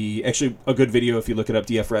would be actually a good video if you look it up.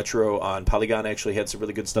 DF Retro on Polygon actually had some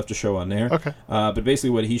really good stuff to show on there. Okay. But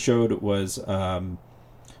basically what he showed was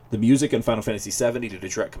the music in Final Fantasy VII. He did a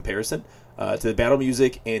direct comparison to the battle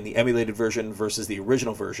music in the emulated version versus the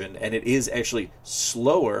original version, and it is actually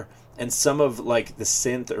slower, and some of like the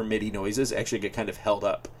synth or MIDI noises actually get kind of held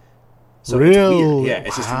up. So really? It's weird. Yeah,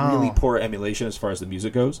 it's just really poor emulation as far as the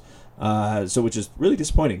music goes. So which is really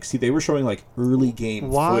disappointing. See, they were showing like early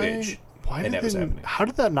game footage. Why did how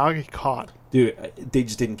did that not get caught? Dude, they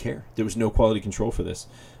just didn't care. There was no quality control for this.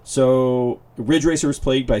 So Ridge Racer was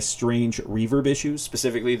plagued by strange reverb issues.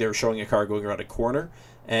 Specifically, they were showing a car going around a corner,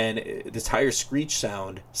 and the tire screech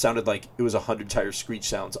sounded like it was 100 tire screech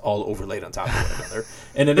sounds all overlaid on top of one another.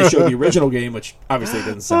 And then they showed the original game, which obviously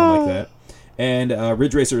doesn't sound like that. And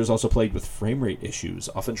Ridge Racer is also plagued with frame rate issues,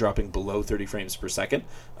 often dropping below 30 frames per second,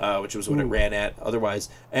 which was what it ran at otherwise.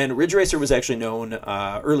 And Ridge Racer was actually known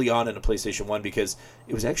early on in a PlayStation 1 because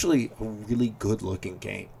it was actually a really good-looking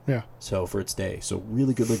game. Yeah. So for its day. So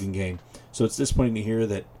really good-looking game. So it's disappointing to hear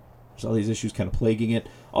that there's all these issues kind of plaguing it.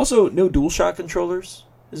 Also, no DualShock controllers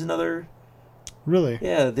is another... Really?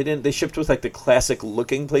 Yeah, they shipped with like the classic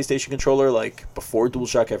looking PlayStation controller like before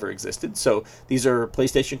DualShock ever existed. So these are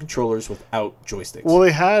PlayStation controllers without joysticks. Well,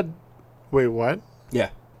 they had wait, what? Yeah,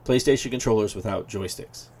 PlayStation controllers without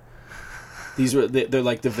joysticks. They're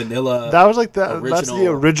like the vanilla. That was like that's the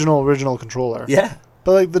original controller. Yeah.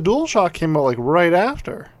 But like the DualShock came out like right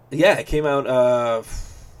after. Yeah, it came out I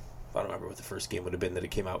don't remember what the first game would have been that it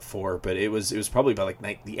came out for, but it was probably by like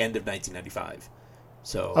the end of 1995.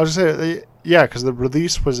 So I was just saying, yeah, because the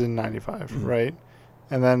release was in '95, right?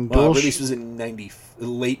 And then release was in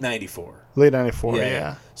late '94. Late '94,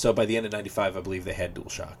 yeah. So by the end of '95, I believe they had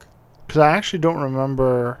DualShock. Because I actually don't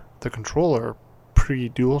remember the controller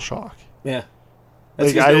pre-DualShock. Yeah,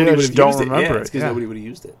 that's I just don't remember it. It's because nobody would have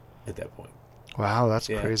used it at that point. Wow, that's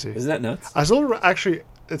crazy. Isn't that nuts? I still actually.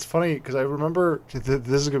 It's funny because I remember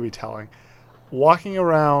this is gonna be telling. Walking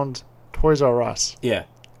around Toys R Us. Yeah.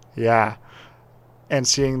 Yeah. And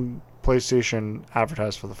seeing PlayStation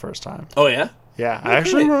advertised for the first time. Oh, yeah? Yeah, I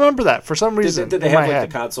actually remember that for some reason. Did they have like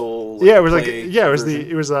the console? Yeah, it was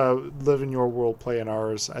it was Live in Your World, Play in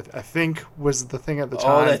Ours. I think was the thing at the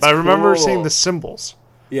time. That's but I remember cool. seeing the symbols.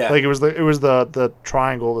 Yeah, like it was the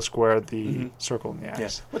triangle, the square, the circle, and the X. Yeah.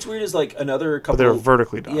 What's weird is like another couple. But they're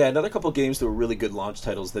vertically done. Yeah, another couple of games that were really good launch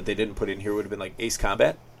titles that they didn't put in here would have been like Ace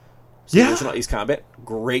Combat. So the original Ace Combat,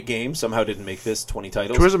 great game. Somehow didn't make this 20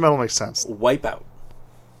 titles. Twisted Metal makes sense. Wipeout.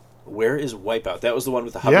 Where is Wipeout? That was the one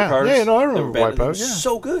with the hover cars. Yeah, no, I remember Wipeout. Yeah,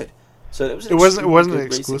 so good. So that was. It wasn't an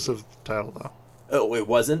exclusive title though. Oh, it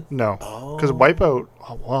wasn't. No, because Wipeout.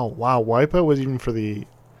 Oh, wow, Wipeout was even for the.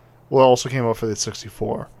 Well, it also came out for the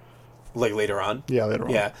 64. Like later on. Yeah, later on.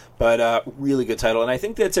 Yeah, but really good title, and I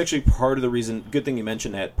think that's actually part of the reason. Good thing you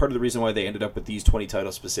mentioned that. Part of the reason why they ended up with these 20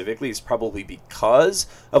 titles specifically is probably because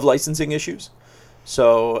of licensing issues.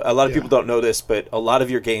 So a lot of people don't know this, but a lot of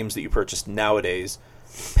your games that you purchase nowadays,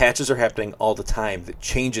 patches are happening all the time that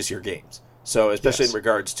changes your games. So especially in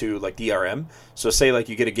regards to like DRM. So say like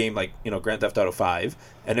you get a game like Grand Theft Auto 5,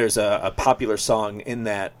 and there's a popular song in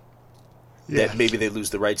that maybe they lose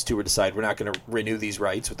the rights to or decide we're not going to renew these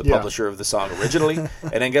rights with the publisher of the song originally.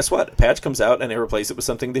 And then guess what? A patch comes out and they replace it with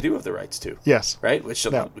something they do have the rights to. Yes. Right? Which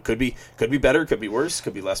could be better, could be worse,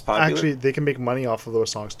 could be less popular. Actually, they can make money off of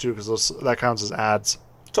those songs too because that counts as ads.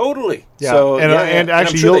 Totally. Yeah. So, and actually,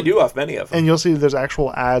 I'm sure they do off many of them. And you'll see there's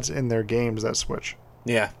actual ads in their games that switch.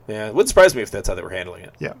 Yeah. It wouldn't surprise me if that's how they were handling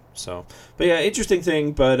it. Yeah. So, but yeah, interesting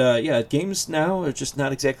thing. But games now are just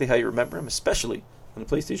not exactly how you remember them, especially on the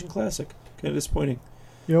PlayStation Classic. Kind of disappointing.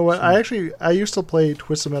 You know what? I used to play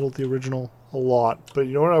Twisted Metal the original a lot, but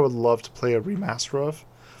you know what I would love to play a remaster of?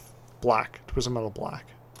 Twisted Metal Black.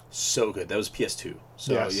 So good. That was PS2.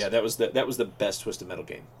 So yes. that was the best Twisted Metal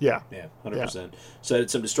game. Yeah. 100%. So it had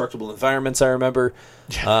some destructible environments, I remember.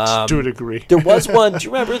 Yeah, to a degree. There was one. Do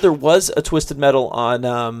you remember there was a Twisted Metal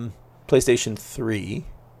on PlayStation 3?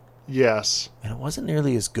 Yes. And it wasn't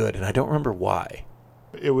nearly as good, and I don't remember why.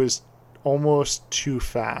 It was almost too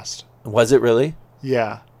fast. Was it really?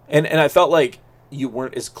 Yeah. And I felt like you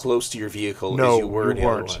weren't as close to your vehicle as you were in the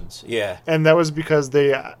other ones. Yeah. And that was because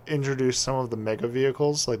they introduced some of the mega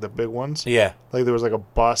vehicles, like the big ones. Yeah. Like there was like a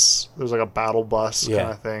bus, there was like a battle bus kind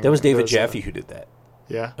of thing. That was David Jaffe who did that.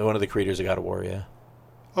 Yeah. One of the creators of God of War, yeah.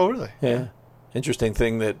 Oh, really? Yeah. Interesting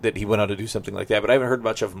thing that he went on to do something like that, but I haven't heard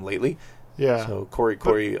much of him lately. Yeah. So Corey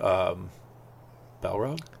Balrog?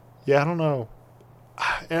 Yeah, I don't know.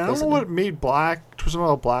 And I don't know what made Twisted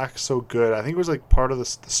Metal Black so good. I think it was like part of the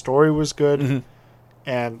story was good,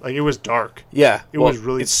 and like it was dark. Yeah, it was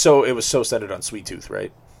really. It was so centered on Sweet Tooth,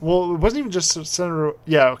 right? Well, it wasn't even just centered.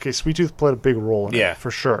 Yeah, okay, Sweet Tooth played a big role in it for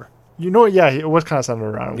sure. You know, it was kind of centered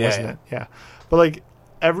around it, wasn't it? Yeah, but like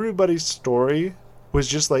everybody's story was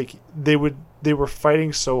just like they were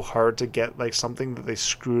fighting so hard to get like something that they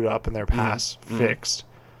screwed up in their past fixed.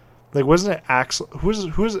 Like, wasn't it Axel? Who is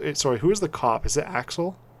the cop? Is it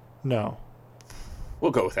Axel? No.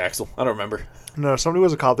 We'll go with Axel. I don't remember. No, somebody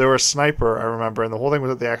was a cop. They were a sniper, I remember, and the whole thing was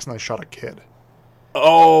that they accidentally shot a kid.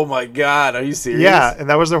 Oh my God, are you serious? Yeah, and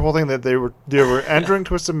that was their whole thing, that they were entering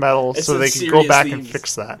Twisted Metal so they could go back and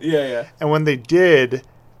fix that. Yeah. And when they did,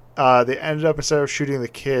 they ended up, instead of shooting the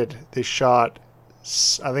kid, they shot,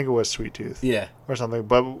 I think it was Sweet Tooth. Yeah. Or something.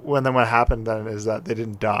 But what happened then is that they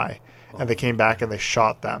didn't die, and they came back and they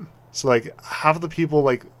shot them. So like half of the people,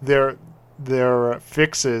 like their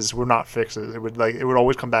fixes were not fixes. It would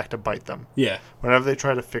always come back to bite them. Yeah. Whenever they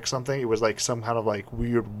tried to fix something, it was like some kind of like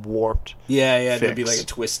weird warped. Yeah. There'd be like a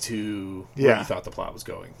twist to where you thought the plot was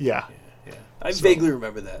going. Yeah. I vaguely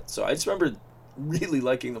remember that. So I just remember really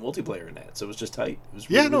liking the multiplayer in that. So it was just tight. It was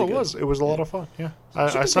really, really good. It was a lot of fun. Yeah.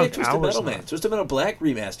 I sunk Twisted Metal, man. Twisted Metal Black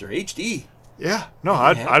remaster HD. Yeah. No,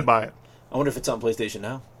 I'd buy it. I wonder if it's on PlayStation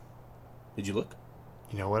now. Did you look?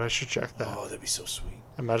 You know what? I should check that. Oh, that'd be so sweet.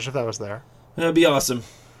 Imagine if that was there. That'd be awesome.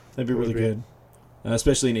 That'd be really good,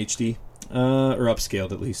 especially in HD or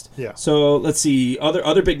upscaled at least. Yeah. So let's see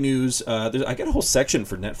other big news. I got a whole section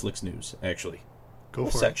for Netflix news actually. Go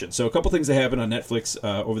for section. it. So a couple things that happened on Netflix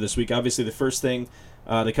over this week. Obviously, the first thing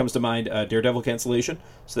that comes to mind, Daredevil cancellation.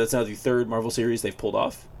 So that's now the third Marvel series they've pulled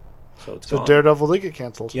off. So Daredevil did get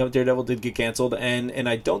canceled. Yeah, Daredevil did get canceled, and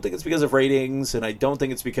I don't think it's because of ratings, and I don't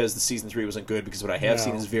think it's because the season 3 wasn't good, because what I have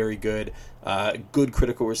seen is very good. Good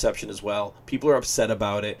critical reception as well. People are upset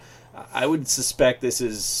about it. I would suspect this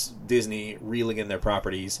is Disney reeling in their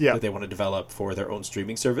properties that they want to develop for their own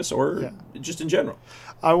streaming service or just in general.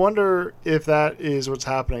 I wonder if that is what's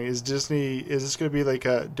happening. Is this going to be like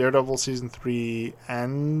a Daredevil season 3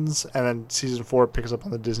 ends and then season 4 picks up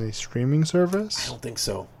on the Disney streaming service? I don't think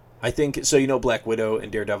so. I think so. Black Widow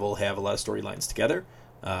and Daredevil have a lot of storylines together,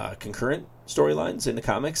 concurrent storylines in the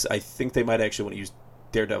comics, I think they might actually want to use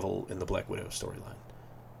Daredevil in the Black Widow storyline.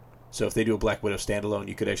 So if they do a Black Widow standalone,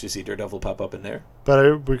 you could actually see Daredevil pop up in there.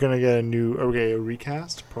 But we're going to get a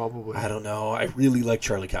recast? Probably. I don't know. I really like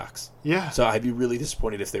Charlie Cox. Yeah. So I'd be really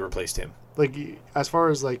disappointed if they replaced him. Like, as far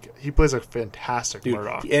as, like, he plays a fantastic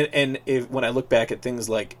Murdock. And when I look back at things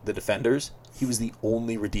like The Defenders, he was the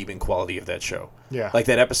only redeeming quality of that show. Yeah. Like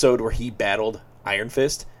that episode where he battled Iron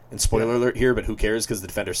Fist, and spoiler alert here, but who cares because The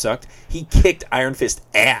Defender sucked. He kicked Iron Fist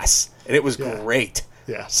ass, and it was great.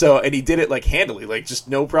 Yeah. So, and he did it like handily, like just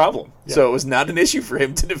no problem. Yeah. So it was not an issue for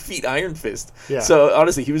him to defeat Iron Fist. Yeah. So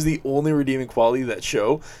honestly, he was the only redeeming quality of that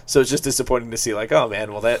show. So it's just disappointing to see, like, oh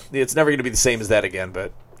man, well it's never going to be the same as that again.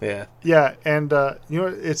 But yeah. Yeah, and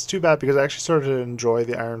it's too bad because I actually started to enjoy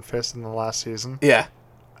the Iron Fist in the last season. Yeah.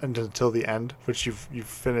 And until the end, which you've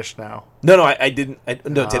finished now. No, I didn't.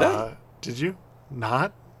 Did I? Did you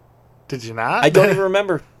not? Did you not? I don't even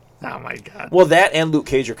remember. Oh my god. Well, that and Luke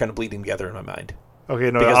Cage are kind of bleeding together in my mind. Okay,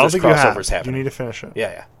 no, because I don't think you have. happening. You need to finish it.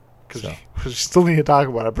 Yeah. Because we still need to talk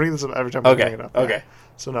about it. I bring this up every time I bring it up. Okay.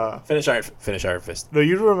 So no. Finish Iron Fist. No,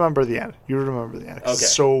 you remember the end. You remember the end. Okay.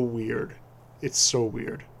 It's so weird. It's so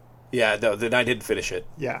weird. Yeah, no, then I didn't finish it.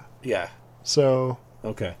 Yeah. Yeah. So.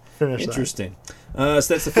 Okay. Finish Interesting. So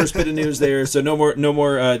that's the first bit of news there. So no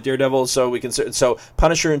more Daredevil. So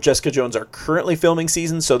Punisher and Jessica Jones are currently filming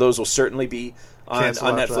seasons, so those will certainly be on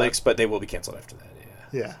Netflix, but they will be canceled after that.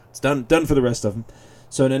 Yeah. It's done for the rest of them.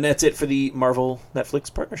 So then that's it for the Marvel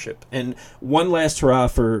Netflix partnership. And one last hurrah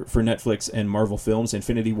for Netflix and Marvel films.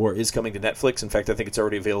 Infinity War is coming to Netflix. In fact, I think it's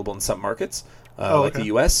already available in some markets, like the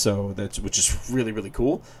US. So which is really, really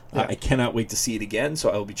cool. Yeah. I cannot wait to see it again. So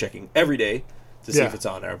I will be checking every day to see if it's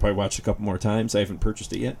on there. I'll probably watch it a couple more times. I haven't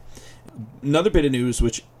purchased it yet. Another bit of news,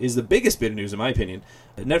 which is the biggest bit of news in my opinion,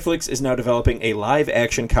 Netflix is now developing a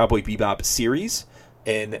live-action Cowboy Bebop series.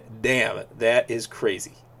 And damn, that is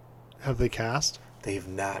crazy. Have they cast? They have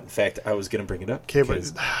not. In fact, I was going to bring it up. Okay,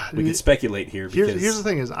 but we could speculate here. Here's the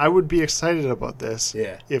thing: is I would be excited about this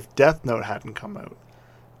if Death Note hadn't come out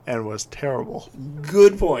and was terrible.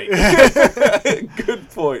 Good point. Good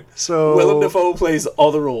point. So Willem Dafoe plays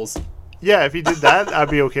all the roles. Yeah, if he did that, I'd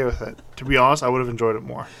be okay with it. To be honest, I would have enjoyed it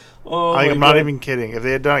more. I'm not even kidding. If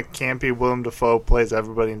they had done a campy Willem Dafoe plays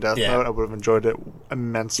everybody in Death Note, I would have enjoyed it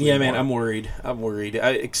immensely. Yeah, man, I'm worried.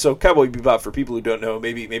 So Cowboy Bebop, for people who don't know,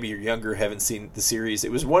 maybe you're younger, haven't seen the series.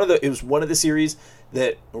 It was one of the series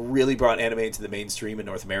that really brought anime into the mainstream in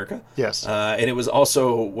North America. Yes, and it was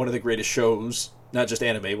also one of the greatest shows, not just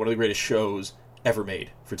anime, one of the greatest shows ever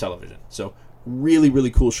made for television. So really,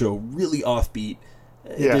 really cool show, really offbeat.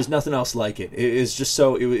 Yeah. There's nothing else like it. It is just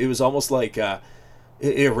so. It was almost like.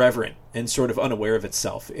 Irreverent and sort of unaware of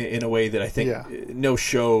itself in a way that I think no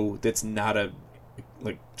show that's not a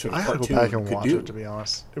sort of cartoon could go back and watch it. To be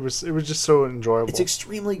honest, it was just so enjoyable. It's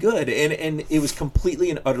extremely good, and it was completely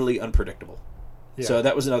and utterly unpredictable. Yeah. So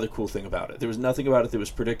that was another cool thing about it. There was nothing about it that was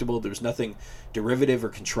predictable. There was nothing derivative or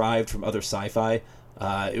contrived from other sci-fi.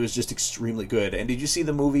 It was just extremely good. And did you see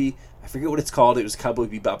the movie? I forget what it's called. It was Cowboy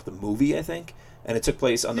Bebop the movie, I think, and it took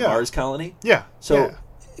place on the Mars colony. Yeah. So. Yeah.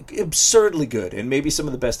 Absurdly good, and maybe some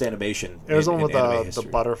of the best animation. It was one with the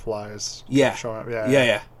butterflies. Yeah. Showing up.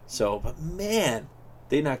 Yeah. So, but man,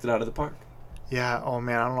 they knocked it out of the park. Yeah. Oh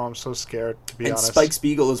man, I don't know. I'm so scared to be honest. And Spike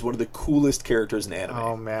Spiegel is one of the coolest characters in anime.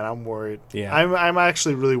 Oh man, I'm worried. Yeah. I'm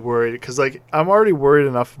actually really worried because I'm already worried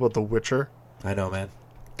enough about The Witcher. I know, man.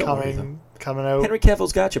 Coming out. Henry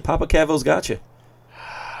Cavill's got you. Papa Cavill's got you.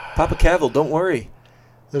 Papa Cavill, don't worry.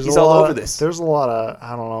 He's all over this. There's a lot of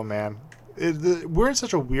I don't know, man. We're in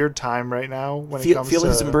such a weird time right now when it comes to... Feel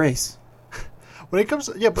his embrace. When it comes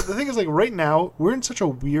to... Yeah, but the thing is, right now, we're in such a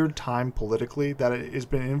weird time politically that it has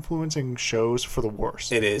been influencing shows for the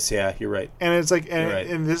worst. It is, yeah, you're right. And it's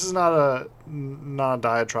and this is not a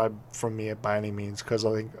diatribe from me by any means, because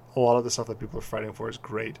I think a lot of the stuff that people are fighting for is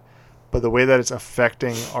great. But the way that it's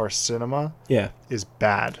affecting our cinema is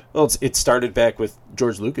bad. Well, it started back with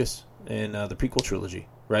George Lucas and the prequel trilogy.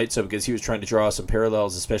 Right, so because he was trying to draw some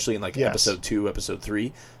parallels, especially in episode 2, episode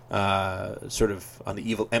 3, sort of on the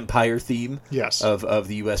evil empire theme of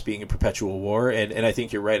the U.S. being in perpetual war, and I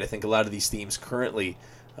think you're right. I think a lot of these themes currently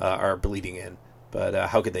are bleeding in, but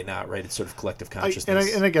how could they not? Right, it's sort of collective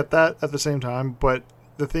consciousness. And I get that at the same time, but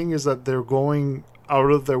the thing is that they're going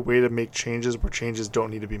out of their way to make changes where changes don't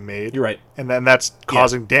need to be made. You're right, and then that's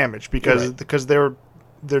causing damage because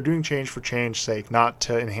they're doing change for change's sake, not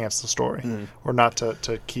to enhance the story or not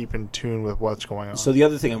to keep in tune with what's going on. So the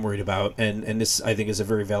other thing I'm worried about, and this I think is a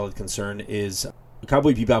very valid concern, is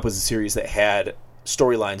Cowboy Bebop was a series that had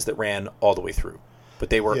storylines that ran all the way through,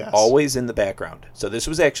 but they were always in the background. So this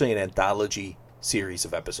was actually an anthology series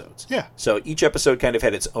of episodes. Yeah. So each episode kind of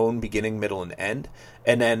had its own beginning, middle, and end.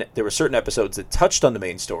 And then there were certain episodes that touched on the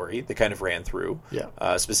main story that kind of ran through.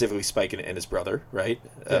 Yeah. Specifically Spike and his brother, right?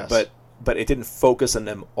 Yes. But it didn't focus on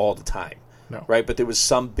them all the time. No. Right, but there was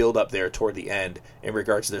some build up there toward the end in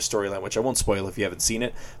regards to their storyline, which I won't spoil if you haven't seen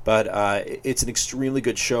it. But it's an extremely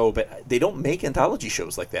good show. But they don't make anthology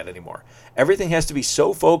shows like that anymore. Everything has to be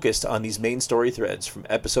so focused on these main story threads from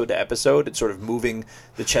episode to episode and sort of moving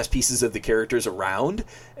the chess pieces of the characters around.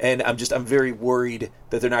 And I'm very worried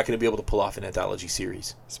that they're not going to be able to pull off an anthology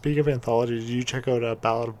series. Speaking of anthology, did you check out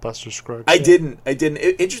Ballad of Buster Scruggs? I didn't.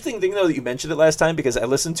 Interesting thing, though, that you mentioned it last time, because I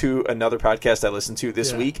listened to another podcast I listened to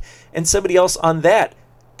this week, and somebody else on that,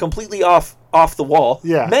 completely off the wall,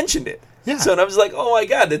 mentioned it. Yeah. So and I was like, oh my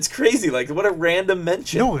God, that's crazy. Like, what a random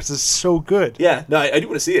mention. No, it's just so good. Yeah, no, I do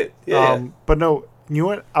want to see it. Yeah. But no, you know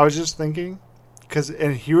what? I was just thinking,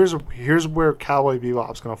 and here's where Cowboy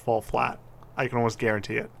Bebop's going to fall flat. I can almost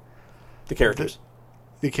guarantee it. The characters.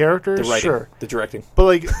 The characters? The writing. Sure. The directing. But,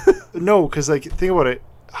 like, no, because, like, think about it.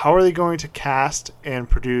 How are they going to cast and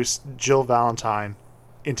produce Jill Valentine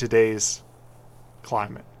in today's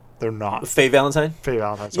climate? They're not. Faye Valentine? Faye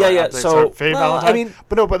Valentine. Sorry, Faye Valentine. I mean,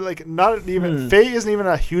 but like, not even Faye isn't even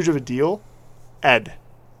a huge of a deal. Ed.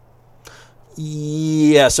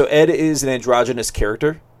 Yeah, so Ed is an androgynous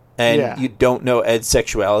character, and you don't know Ed's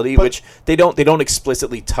sexuality, which they don't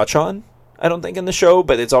explicitly touch on, I don't think, in the show,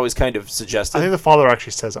 but it's always kind of suggested. I think the father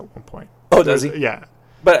actually says at one point. Oh, does he? Yeah.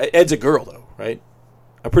 But Ed's a girl, though, right?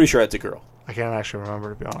 I'm pretty sure Ed's a girl. I can't actually remember,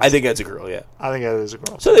 to be honest. I think Ed's a girl, yeah. I think Ed is a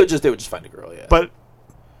girl. So they would just find a girl, yeah.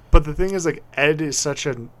 But the thing is, like, Ed is such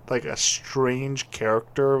a strange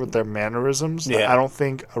character with their mannerisms that I don't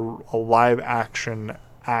think a live action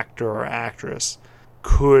actor or actress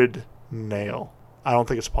could nail. I don't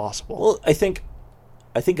think it's possible. Well, I think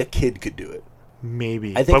a kid could do it.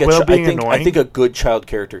 Maybe. I think annoying? I think a good child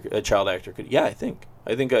actor could. Yeah, I think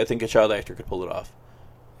a child actor could pull it off.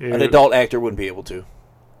 An adult actor wouldn't be able to.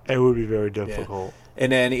 It would be very difficult. Yeah.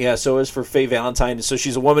 And then so as for Faye Valentine, so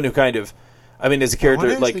she's a woman who kind of, I mean, as a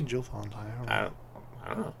character, like Jill Valentine. I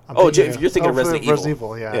don't know. If you're thinking of Resident Evil. Resident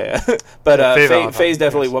Evil, yeah. But Faye's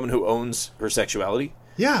definitely a woman who owns her sexuality.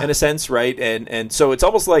 Yeah. In a sense, right? And so it's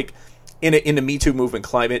almost like in the Me Too movement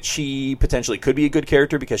climate, she potentially could be a good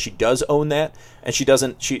character because she does own that, and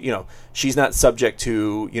she's not subject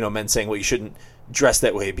to men saying, well, you shouldn't dress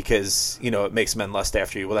that way because it makes men lust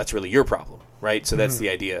after you. Well, that's really your problem, right? So that's the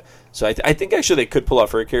idea. So I think actually they could pull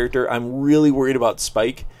off her character. I'm really worried about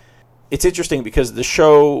Spike. It's interesting because the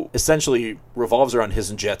show essentially revolves around his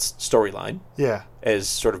and Jet's storyline. Yeah. As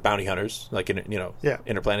sort of bounty hunters, like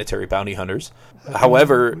interplanetary bounty hunters. Mm-hmm.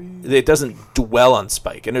 However, it doesn't dwell on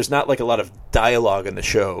Spike, and there's not like a lot of dialogue in the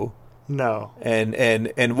show. No.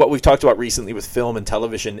 And what we've talked about recently with film and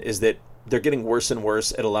television is that they're getting worse and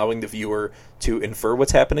worse at allowing the viewer to infer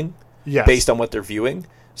what's happening based on what they're viewing.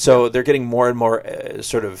 So they're getting more and more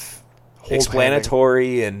sort of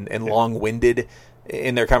explanatory and long-winded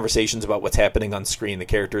in their conversations about what's happening on screen, the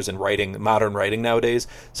characters and modern writing nowadays.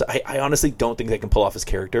 So I honestly don't think they can pull off his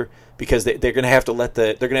character because they're going to have to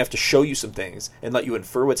they're going to have to show you some things and let you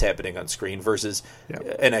infer what's happening on screen versus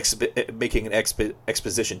making an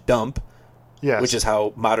exposition dump, which is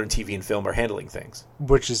how modern TV and film are handling things.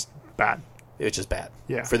 Which is bad. It's just bad.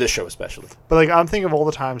 Yeah. For this show especially. But like I'm thinking of all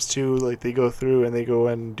the times too, like they go through and they go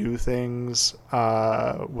and do things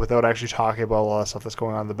without actually talking about a lot of stuff that's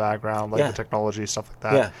going on in the background, like the technology, stuff like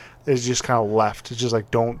that. Yeah. It's just kind of left. It's just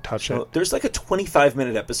like don't touch it. There's like a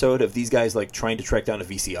 25-minute episode of these guys like trying to track down a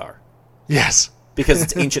VCR. Yes. Because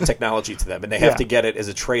it's ancient technology to them and they have to get it as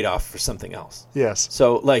a trade-off for something else. Yes.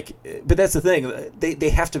 So like but that's the thing.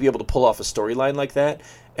 They have to be able to pull off a storyline like that,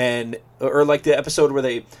 or like the episode where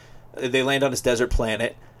they land on this desert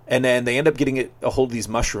planet, and then they end up getting a hold of these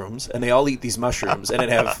mushrooms, and they all eat these mushrooms, and then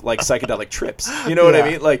have like psychedelic trips. You know what I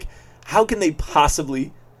mean? Like, how can they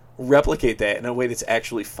possibly replicate that in a way that's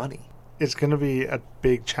actually funny? It's going to be a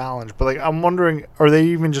big challenge. But like, I'm wondering, are they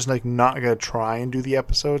even just like not going to try and do the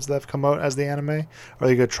episodes that have come out as the anime? Or are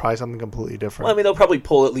they going to try something completely different? Well, I mean, they'll probably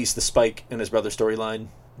pull at least the Spike and his brother storyline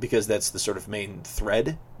because that's the sort of main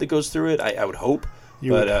thread that goes through it. I would hope.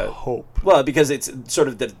 You would hope. Well, because it's sort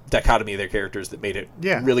of the dichotomy of their characters that made it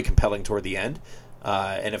really compelling toward the end.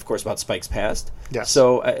 And, of course, about Spike's past. Yes.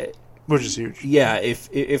 So, which is huge. Yeah,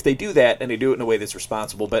 if they do that, and they do it in a way that's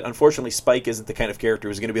responsible. But, unfortunately, Spike isn't the kind of character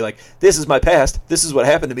who's going to be like, this is my past, this is what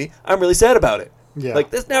happened to me, I'm really sad about it. Yeah. Like,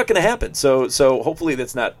 that's not going to happen. So hopefully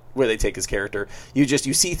that's not where they take his character. You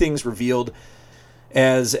see things revealed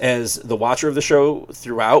as the watcher of the show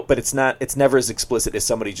throughout, but it's never as explicit as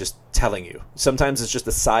somebody just telling you. Sometimes it's just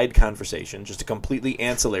a side conversation, just a completely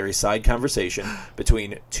ancillary side conversation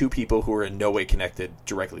between two people who are in no way connected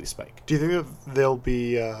directly to Spike. Do you think that they'll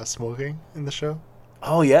be smoking in the show?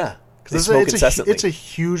 Oh yeah, they smoke incessantly. It's a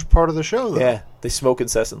huge part of the show, though. Yeah, they smoke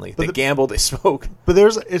incessantly. They gamble, they smoke. But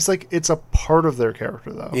it's a part of their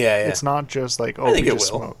character, though. Yeah. It's not just like, I think it will.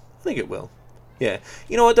 Smoke. I think it will. Yeah.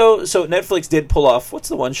 You know what, though? So Netflix did pull off, what's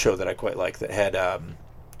the one show that I quite like that had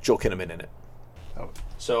Joel Kinnaman in it? Oh.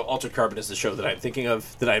 So Altered Carbon is the show that I'm thinking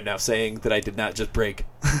of, that I'm now saying that I did not just break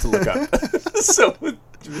to look up. So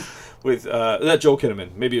with that Joel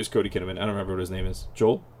Kinnaman. Maybe it was Cody Kinnaman. I don't remember what his name is.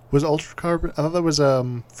 Joel? Was Altered Carbon? I thought that was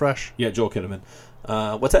Fresh. Yeah, Joel Kinnaman.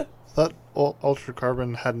 What's that? I thought Altered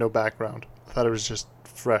Carbon had no background. I thought it was just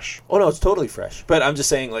Fresh. Oh no, it's totally Fresh. But I'm just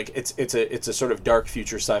saying, like, it's a sort of dark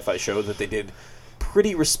future sci-fi show that they did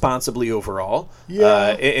pretty responsibly overall.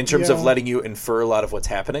 Yeah. In terms of letting you infer a lot of what's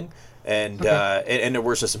happening, and there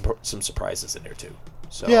were some surprises in there too.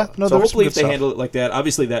 So so hopefully if they handle it like that.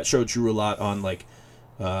 Obviously that show drew a lot on like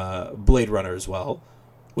Blade Runner as well,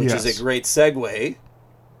 which is a great segue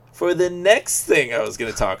for the next thing I was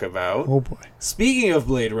going to talk about. Oh boy! Speaking of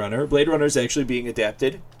Blade Runner is actually being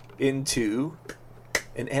adapted into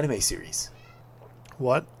an anime series.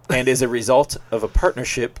 What? And is a result of a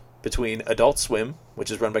partnership between Adult Swim,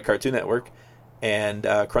 which is run by Cartoon Network, and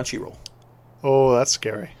Crunchyroll. Oh, that's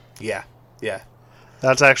scary. Yeah.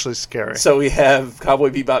 That's actually scary. So we have Cowboy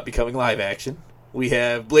Bebop becoming live action. We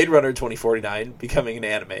have Blade Runner 2049 becoming an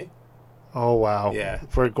anime. Oh, wow. Yeah.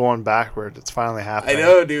 We're going backward. It's finally happening. I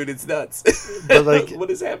know, dude. It's nuts. But like, what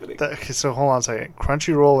is happening? Okay, so hold on a second.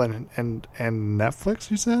 Crunchyroll and Netflix,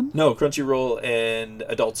 you said? No, Crunchyroll and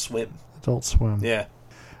Adult Swim. Adult Swim. Yeah.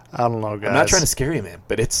 I don't know, guys. I'm not trying to scare you, man,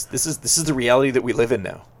 but this is the reality that we live in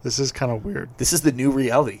now. This is kind of weird. This is the new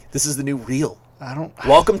reality. This is the new real. I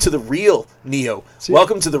Welcome to the real, Neo. See,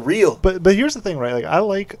 welcome to the real. But here's the thing, right? Like, I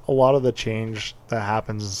like a lot of the change that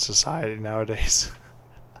happens in society nowadays.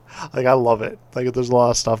 Like, I love it. Like, there's a lot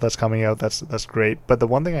of stuff that's coming out that's great. But the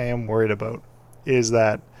one thing I am worried about is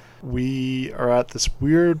that we are at this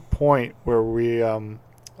weird point where we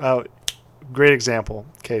great example.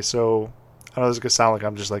 Okay, so I know this is gonna sound like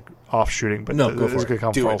I'm just like off shooting, but no, go for this it. Gonna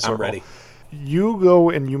come Do full it. circle. I'm ready. You go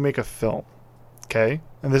and you make a film, okay?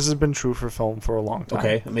 And this has been true for film for a long time.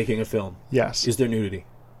 Okay, I'm making a film. Yes. Is there nudity?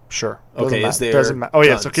 Sure. Okay, is there doesn't matter. Oh,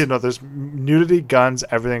 yes. guns? Okay, no, there's nudity, guns,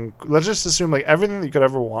 everything. Let's just assume like everything that you could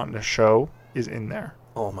ever want in a show is in there.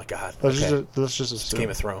 Oh my god. Let's okay. just It's assume. Game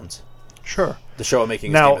of Thrones. Sure. The show I'm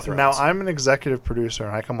making is Game of Thrones. Now I'm an executive producer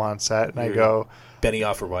and I come on set and I go,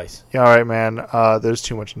 Benioff or Weiss. yeah, all right, man. There's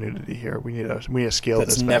too much nudity here. We need to scale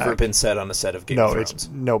this back. That's never been said on a set of Game of Thrones.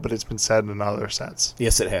 But it's been said in other sets.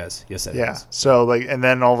 Yes, it has. Yeah. So like, and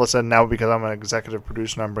then all of a sudden now because I'm an executive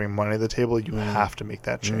producer and I'm bringing money to the table, you have to make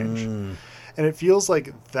that change. And it feels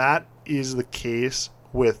like that is the case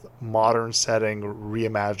with modern setting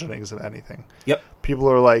reimaginings of anything. Yep. People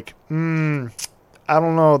are like, I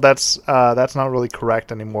don't know. That's not really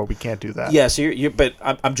correct anymore. We can't do that. Yeah. So but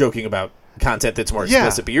I'm joking about content that's more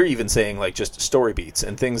explicit. But you're even saying like just story beats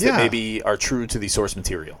and things that maybe are true to the source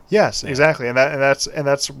material. Yes, exactly. And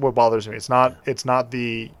that's what bothers me. It's not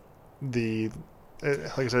the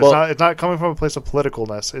like I said, it's not coming from a place of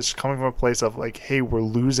politicalness. It's coming from a place of like, hey, we're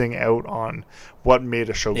losing out on what made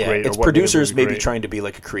a show great. It's producers maybe trying to be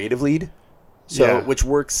like a creative lead, which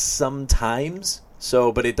works sometimes.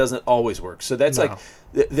 But it doesn't always work. So that's like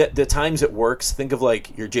the times it works. Think of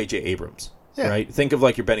like your J.J. Abrams, right? Think of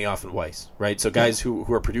like your Benioff and Weiss, right? So guys who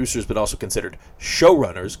are producers but also considered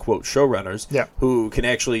showrunners, quote showrunners, who can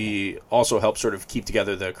actually also help sort of keep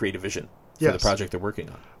together the creative vision for the project they're working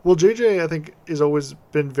on. Well, JJ, I think, has always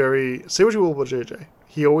been very... Say what you will about JJ.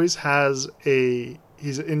 He always has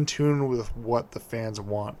he's in tune with what the fans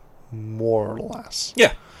want, more or less.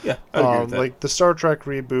 Yeah. I agree with that. Like, the Star Trek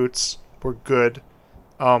reboots were good.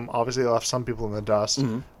 Obviously, they left some people in the dust.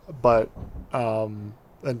 But, and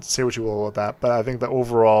say what you will about that. But I think that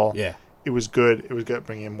overall... It was good. It was good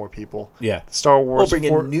bringing in more people. Yeah. Star Wars...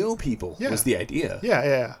 bringing in new people was the idea.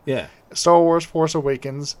 Yeah. Star Wars Force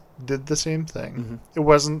Awakens did the same thing. It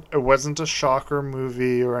wasn't a shocker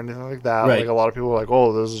movie or anything like that. Right. Like a lot of people were like,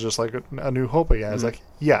 oh, this is just like a New Hope again. It's like,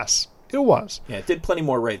 yes, it was. Yeah, it did plenty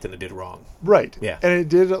more right than it did wrong. Right. Yeah. And it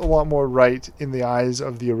did a lot more right in the eyes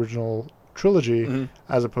of the original trilogy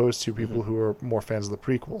as opposed to people who are more fans of the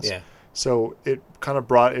prequels. Yeah. So it kind of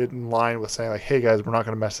brought it in line with saying like, hey guys, we're not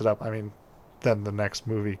going to mess it up. I mean, then the next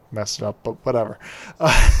movie messed it up, but whatever.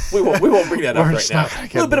 We won't bring that up We're right just now. not gonna A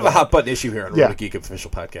get little bit of into a hot button issue here on Yeah. Roto Geek Official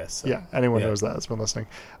Podcast. So. Yeah, anyone Yeah. knows that has been listening.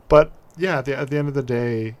 But yeah, at the end of the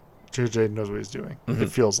day, JJ knows what he's doing. Mhm. It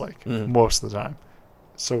feels like Mhm. most of the time.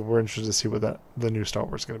 So we're interested to see what the new Star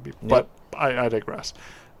Wars is going to be. But I digress.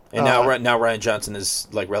 And now Ryan Johnson is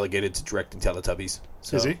like relegated to directing Teletubbies.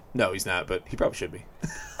 So, Is he? No, he's not, but he probably should be.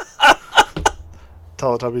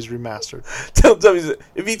 Teletubbies remastered. Teletubbies,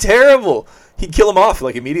 it'd be terrible. He'd kill him off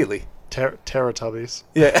like immediately. Teletubbies.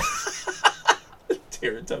 Yeah.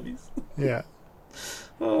 Teletubbies. Yeah.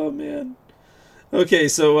 Oh man. Okay,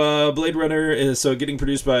 so Blade Runner is getting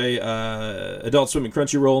produced by Adult Swim and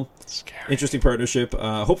Crunchyroll. Scary. Interesting partnership.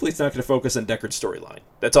 Hopefully, it's not going to focus on Deckard's storyline.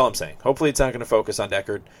 That's all I'm saying. Hopefully, it's not going to focus on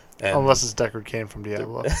Deckard. And Unless it's Deckard Cain from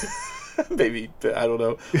Diablo. maybe, I don't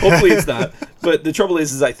know. Hopefully, it's not. But the trouble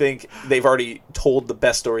is I think they've already told the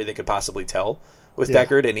best story they could possibly tell with Yeah.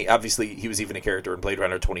 Deckard, and he was even a character in Blade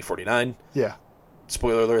Runner 2049. Yeah.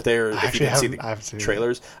 Spoiler alert there. If you didn't see I haven't seen it.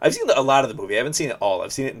 trailers. I've seen a lot of the movie. I haven't seen it all.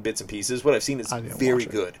 I've seen it in bits and pieces. What I've seen is I need to very watch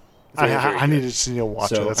it. good. I Very need good. to see you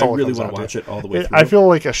watch so it. That's I all really want to watch it all the way through. I feel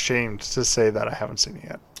like ashamed to say that I haven't seen it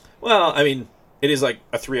yet. Well, I mean, it is like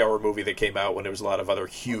a 3-hour movie that came out when there was a lot of other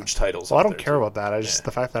huge titles. Well, I out don't there, care too. about that.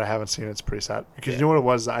 The fact that I haven't seen it's pretty sad. Because you know what it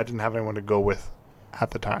was? I didn't have anyone to go with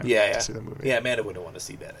at the time Yeah. to see the movie. Yeah, Amanda wouldn't want to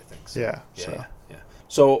see that, I think. So. Yeah. Yeah, So. yeah.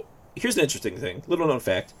 So here's an interesting thing. Little known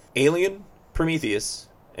fact. Alien, Prometheus,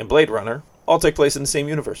 and Blade Runner all take place in the same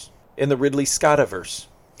universe. In the Ridley Scott-averse.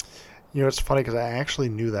 You know, it's funny because I actually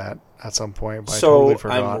knew that at some point, but I So totally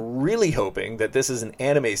forgot. I'm really hoping that this is an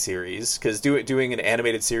anime series, because doing an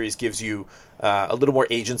animated series gives you a little more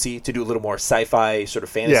agency to do a little more sci-fi sort of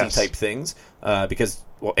fantasy Yes. type things. Because,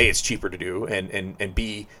 well, A, it's cheaper to do, and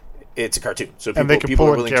B, it's a cartoon. So And they can people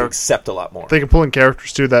pull are in willing to accept a lot more. They can pull in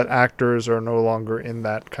characters too that actors are no longer in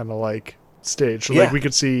that kind of like stage. So like Yeah. we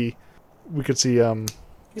could see You can see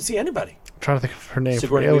anybody. I'm trying to think of her name from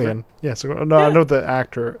Sigourney Alien. Weaver? Yeah, no, Yeah. I know the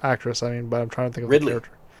actress. I mean, but I'm trying to think of Ridley. the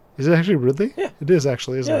character. Is it actually Ridley? Yeah. It is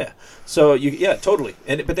actually, isn't Yeah, it? yeah. So totally.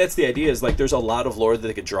 But that's the idea. Is like there's a lot of lore that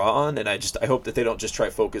they could draw on, and I hope that they don't just try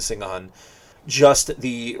focusing on just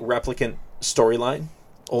the replicant storyline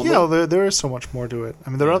only. Yeah, there is so much more to it. I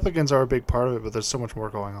mean, the replicants are a big part of it, but there's so much more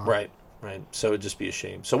going on. Right. So it'd just be a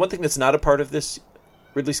shame. So one thing that's not a part of this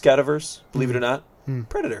Ridley Scott-averse, believe it or not,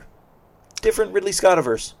 Predator. Different Ridley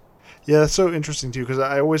Scott-averse. Yeah, that's so interesting too because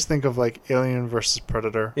I always think of like Alien versus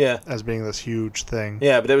Predator Yeah. as being this huge thing.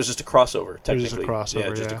 Yeah, but it was just a crossover, It was technically. just a crossover,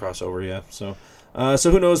 Yeah, just yeah. a crossover, yeah.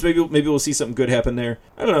 So who knows? Maybe we'll see something good happen there.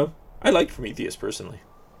 I don't know. I liked Prometheus, personally.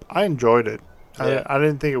 I enjoyed it. Yeah. I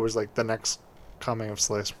didn't think it was like the next coming of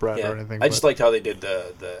sliced bread Yeah. or anything. I just but- liked how they did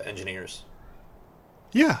the engineers.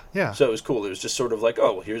 Yeah. So it was cool. It was just sort of like,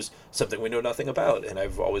 oh, well, here's something we know nothing about, and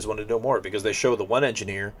I've always wanted to know more, because they show the one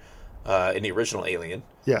engineer in the original Alien,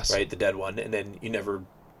 Yes. right, the dead one, and then you never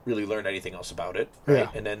really learn anything else about it, right? Yeah.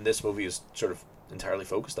 And then this movie is sort of entirely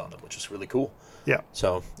focused on them, which is really cool. Yeah.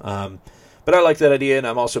 So, but I like that idea, and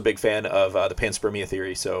I'm also a big fan of the panspermia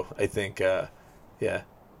theory. So I think, I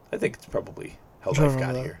think it's probably how trying life to got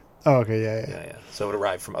remember here. Oh, okay. Yeah. Yeah. So it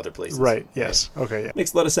arrived from other places. Right. Yes. Okay. Yeah.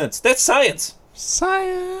 Makes a lot of sense. That's science.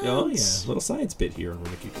 Science. Oh yeah, a little science bit here on the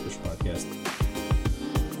Geek Official Podcast.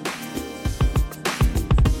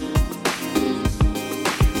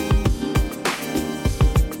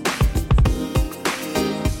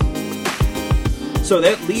 So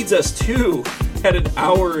that leads us to, at an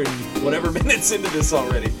hour and whatever minutes into this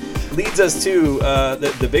already, leads us to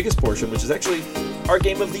the biggest portion, which is actually our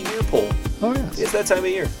Game of the Year poll. Oh yes. It's that time of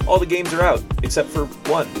year. All the games are out, except for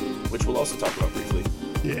one, which we'll also talk about briefly.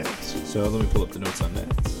 Yes. So let me pull up the notes on that.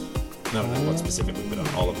 No, not one specifically, but on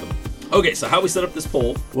all of them. Okay, so how we set up this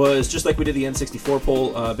poll was just like we did the N64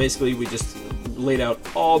 poll. Basically, we just laid out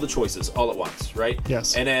all the choices all at once, right?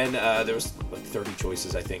 Yes. And then there was like 30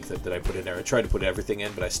 choices, I think, that I put in there. I tried to put everything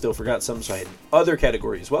in, but I still forgot some, so I had other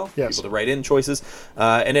categories as well. Yes. People to write in choices.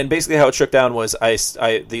 And then basically how it shook down was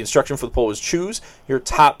the instruction for the poll was choose your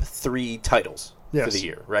top 3 titles for Yes. the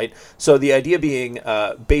year, right? So the idea being,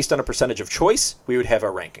 based on a percentage of choice, we would have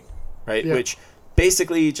our ranking, right? Yeah. Which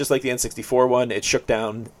basically, just like the N64 one, it shook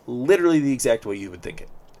down literally the exact way you would think it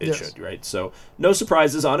Yes. should, right? So no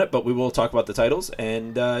surprises on it, but we will talk about the titles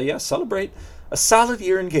and celebrate a solid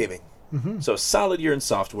year in gaming. Mm-hmm. So a solid year in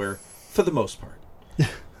software for the most part.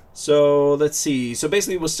 So let's see. So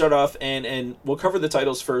basically, we'll start off and we'll cover the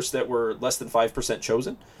titles first that were less than 5%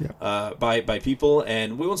 chosen by people,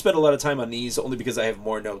 and we won't spend a lot of time on these only because I have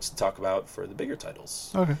more notes to talk about for the bigger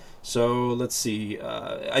titles. Okay. So let's see.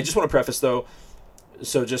 I just want to preface though.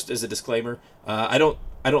 So just as a disclaimer, I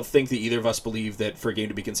don't think that either of us believe that for a game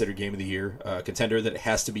to be considered Game of the Year contender, that it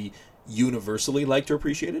has to be universally liked or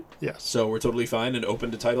appreciated. Yes. So we're totally fine and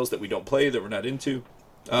open to titles that we don't play, that we're not into.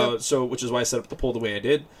 So which is why I set up the poll the way I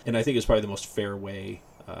did, and I think it's probably the most fair way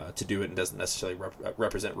to do it, and doesn't necessarily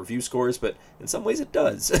represent review scores, but in some ways it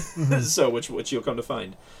does. So which you'll come to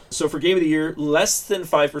find. So for Game of the Year, less than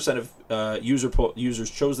 5% of users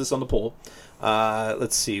chose this on the poll.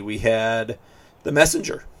 Let's see, we had The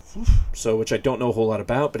Messenger, so which I don't know a whole lot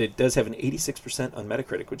about, but it does have an 86% on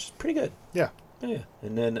Metacritic, which is pretty good. Yeah. Yeah.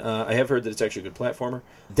 And then I have heard that it's actually a good platformer.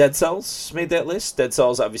 Dead Cells made that list. Dead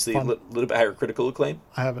Cells, obviously, a little bit higher critical acclaim.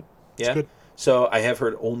 I have it. It's Yeah. good. So I have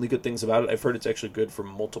heard only good things about it. I've heard it's actually good for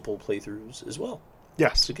multiple playthroughs as well.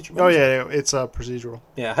 Yes. To get your Oh, members. yeah, it's a procedural.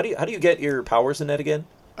 Yeah. How do you get your powers in that again?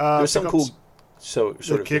 There's some cool sort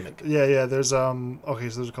of gimmick. Yeah. There's okay.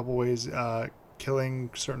 So there's a couple ways. Killing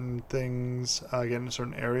certain things, getting to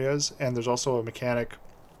certain areas, and there's also a mechanic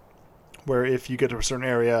where if you get to a certain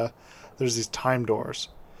area, there's these time doors.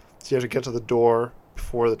 So you have to get to the door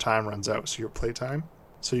before the time runs out. So your playtime.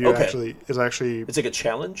 So you Okay. it's like a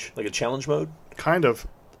challenge mode. kind of.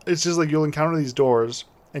 It's just like you'll encounter these doors,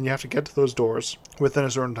 and you have to get to those doors within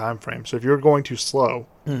a certain time frame. So if you're going too slow,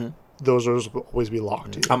 those doors will always be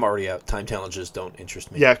locked to you. I'm already out. Time challenges don't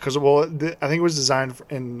interest me. Yeah, because I think it was designed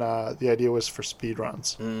the idea was for speed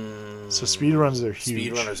runs. So speed runs are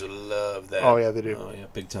huge. Speedrunners would love that. Oh yeah, they do. Oh yeah,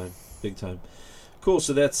 big time. Cool.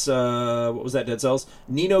 So that's what was that? Dead Cells.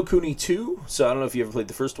 Ni no Kuni 2. So I don't know if you ever played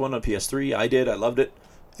the first one on PS3. I did. I loved it.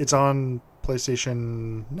 It's on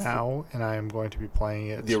PlayStation now, and I am going to be playing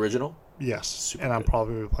it. The original. Yes, Super and I'm good.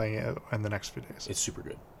 probably going to be playing it in the next few days. It's super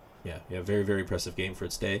good. Yeah. Very, very impressive game for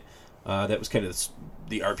its day. That was kind of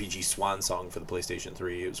the RPG swan song for the PlayStation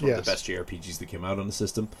 3. It was one of the best JRPGs that came out on the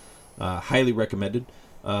system. Highly recommended.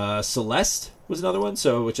 Celeste was another one,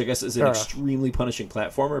 which I guess is an extremely punishing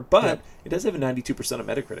platformer, but it does have a 92% on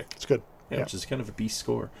Metacritic. It's good. Yeah, which is kind of a beast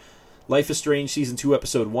score. Life is Strange Season 2,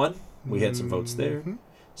 Episode 1. We had some votes there.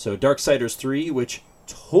 So Darksiders 3, which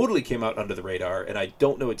totally came out under the radar, and I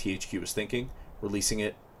don't know what THQ was thinking, releasing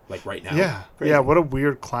it like right now. Yeah. Crazy. Yeah, what a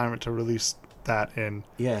weird climate to release that in.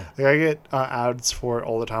 Yeah. Like, I get ads for it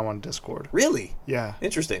all the time on Discord. Really? Yeah.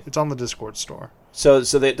 Interesting. It's on the Discord store. So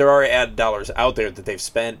there are ad dollars out there that they've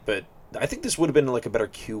spent, but I think this would have been like a better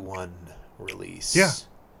Q1 release. Yeah.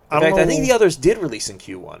 In fact, I think the others did release in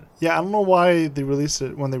Q1. Yeah, I don't know why they released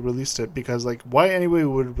it when they released it, because like why anybody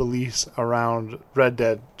would release around Red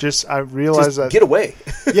Dead. I realized that Get away.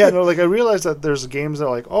 yeah, no, like I realized that there's games that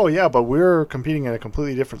are like, oh yeah, but we're competing in a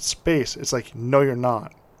completely different space. It's like, no, you're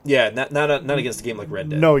not. Yeah, not against a game like Red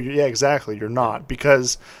Dead. No, yeah, exactly, you're not,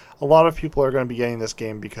 because a lot of people are going to be getting this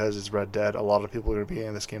game because it's Red Dead. A lot of people are going to be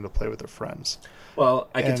getting this game to play with their friends. Well,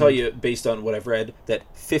 I can tell you, based on what I've read, that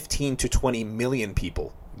 15 to 20 million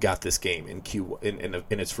people got this game in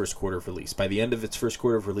its first quarter of release. By the end of its first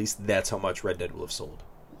quarter of release, that's how much Red Dead will have sold.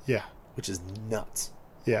 Yeah. Which is nuts.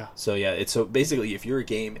 Yeah. So yeah, so basically, if you're a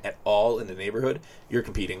game at all in the neighborhood, you're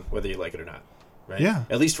competing whether you like it or not. Right? Yeah.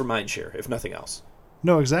 At least for mindshare, if nothing else.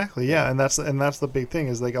 No, exactly. Yeah, and that's the big thing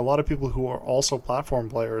is like a lot of people who are also platform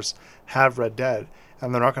players have Red Dead,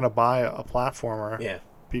 and they're not going to buy a platformer. Yeah.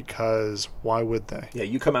 Because why would they? Yeah,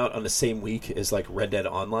 you come out on the same week as like Red Dead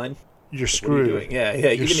Online. You're screwed. What are you doing?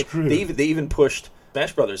 Yeah. You're screwed. They even pushed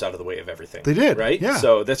Smash Brothers out of the way of everything. They did, right? yeah.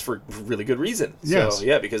 So that's for really good reason. Yes. So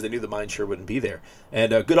yeah, because they knew the mindshare wouldn't be there,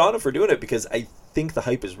 and good on them for doing it because I think the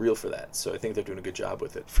hype is real for that. So I think they're doing a good job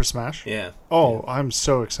with it. For Smash? Yeah. Oh, yeah. I'm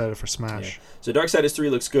so excited for Smash. Yeah. So Darksiders 3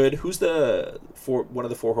 looks good. Who's one of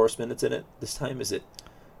the 4 horsemen that's in it this time? Is it?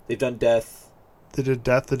 They've done Death. They did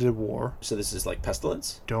Death. They did War. So this is like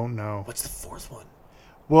Pestilence. Don't know. What's the 4th one?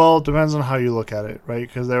 Well, it depends on how you look at it, right?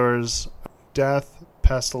 Because there was Death,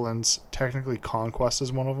 Pestilence. Technically, Conquest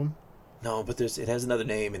is one of them. No, but it has another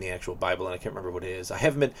name in the actual Bible, and I can't remember what it is. I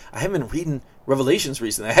haven't been reading Revelations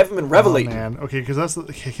recently. I haven't been revelating. Oh, man. Okay, because that's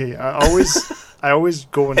okay. I always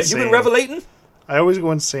go insane. Have you been revelating? I always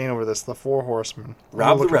go insane over this. The 4 horsemen.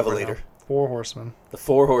 Rob the Revelator. 4 horsemen. The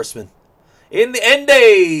 4 horsemen. In the end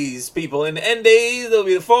days, people, in the end days, there'll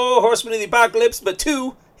be the 4 horsemen of the apocalypse, but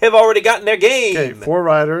 2 have already gotten their game. Okay, 4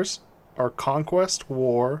 riders are Conquest,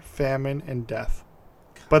 War, Famine, and Death.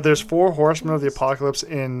 But there's 4 horsemen of the apocalypse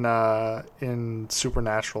in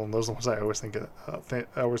Supernatural, and those are the ones I always think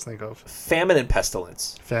of. Famine and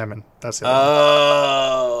Pestilence. Famine. That's it.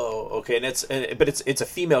 Oh, okay. And but it's a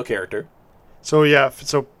female character. So yeah,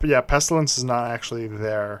 Pestilence is not actually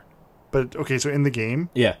there. But okay, so in the game,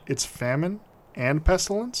 yeah, it's Famine and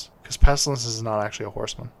Pestilence, because Pestilence is not actually a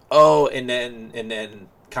horseman. Oh, and then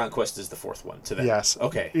Conquest is the fourth one to that. Yes.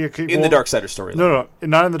 Okay. Yeah, In the Darksider story. No,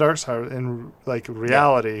 not in the Darksider. In like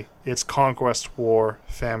reality, it's Conquest, War,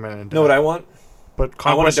 Famine, and death. Know what I want? But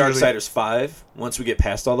I want a Conquest Darksiders 5 once we get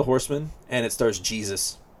past all the horsemen, and it stars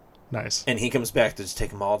Jesus. Nice. And he comes back to just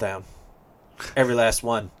take them all down. Every last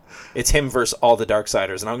one. It's him versus all the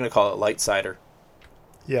Darksiders, and I'm going to call it Lightsider.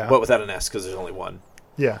 Yeah. But without an S, because there's only one.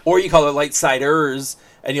 Yeah. Or you call it Lightsiders,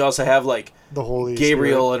 and you also have like The Holy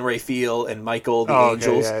Gabriel Spirit. and Raphael and Michael, the Oh, okay,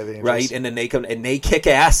 angels, yeah, the angels. right? And then they come and they kick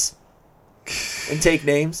ass and take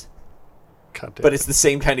names. God damn But it. it's the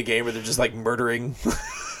same kind of game where they're just like murdering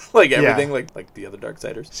like everything, like the other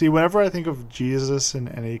Darksiders. See, whenever I think of Jesus in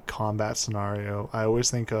any combat scenario, I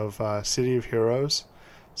always think of City of Heroes.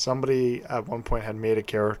 Somebody at one point had made a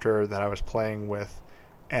character that I was playing with,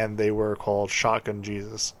 and they were called Shotgun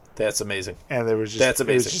Jesus. That's amazing. And there was just That's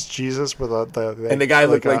amazing. It was just Jesus with And the guy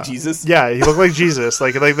looked like Jesus? Yeah, he looked like Jesus,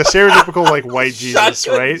 like the stereotypical like white Jesus,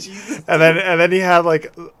 Shotgun right? Jesus, and then he had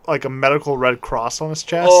like a medical red cross on his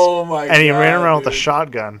chest. Oh my god. And he ran around with a dude.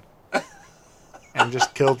 shotgun and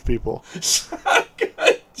just killed people.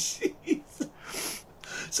 Shotgun Jesus.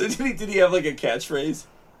 So did he have like a catchphrase?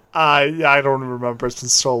 I don't remember. It's been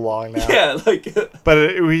so long now. Yeah, like But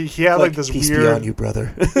he had like this peace weird. be on you,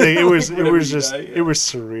 brother. It was Whenever you just die, yeah. it was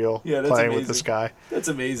surreal Yeah, that's playing with amazing. this guy. That's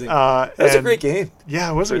amazing. That that was a great game.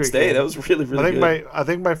 Yeah, it was For a its great day, game. that was really really good. I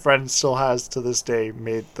think my friend still has to this day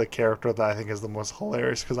made the character that I think is the most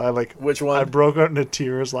hilarious because Which one? I broke out into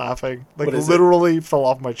tears laughing, like What is it? literally fell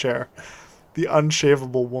off my chair. The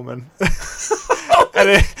unshavable woman.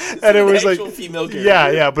 and it was like female character.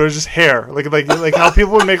 yeah, but it was just hair, like how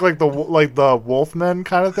people would make like the Wolfman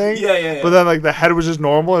kind of thing. Yeah. But then like the head was just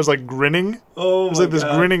normal. It was like grinning. Oh, It was like this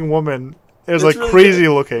grinning woman. It was That's like really crazy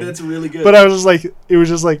good. looking. That's really good. But I was just like, it was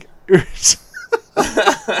just like.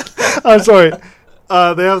 I'm sorry.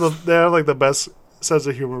 They have like the best sense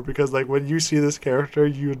of humor because like when you see this character,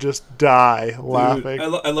 you just die laughing. Dude,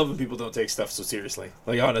 I love when people don't take stuff so seriously.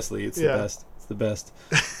 Like honestly, it's Yeah. the best. It's the best.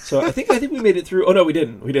 So I think we made it through. Oh no, we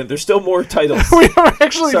didn't. There's still more titles. We never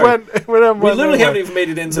actually Sorry. went. We literally haven't even made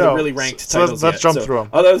it into the No. really ranked So titles let's yet. jump So, through 'em.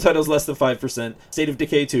 Other titles less than 5%. State of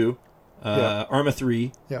Decay 2, Yeah. Arma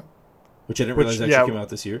 3, Yeah. which I didn't Which, realize actually yeah. came out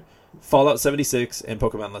this year. Fallout 76 and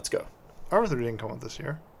Pokemon Let's Go. Arthur didn't come out this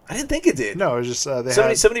year. I didn't think it did. No, it was just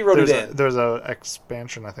Somebody wrote it in. There's a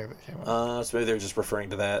expansion I think that came out. So maybe they're just referring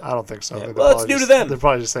to that. I don't think so. Yeah. I think Well, they're it's probably new to just- them. They're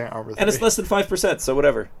probably just saying Armor 3. And it's less than 5%, so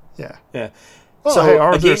whatever. Yeah. Yeah. Well, So hey, a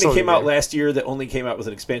Armor 3 game is still that a came good out game. last year that only came out with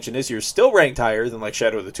an expansion this year is still ranked higher than like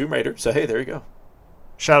Shadow of the Tomb Raider. So hey, there you go.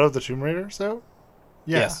 Shadow of the Tomb Raiders, though?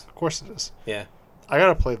 Yeah, Yes. of course it is. Yeah. I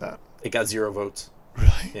gotta play that. It got 0 votes.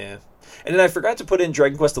 Really? Yeah. And then I forgot to put in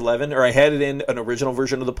Dragon Quest 11, or I had it in an original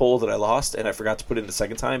version of the poll that I lost, and I forgot to put it in the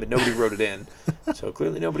second time, but nobody wrote it in. So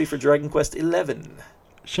clearly nobody for Dragon Quest 11.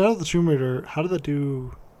 Shadow of the Tomb Raider, how did that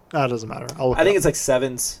do? It doesn't matter. I'll look I think it it's like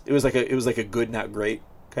 7s. It was like a good, not great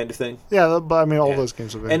kind of thing. Yeah, but I mean, all Yeah. those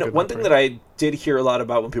games have been And good one not thing great. that I did hear a lot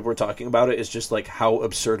about when people were talking about it is just like how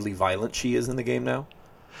absurdly violent she is in the game now.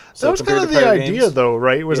 So that was kind compared of to the prior idea, games- though,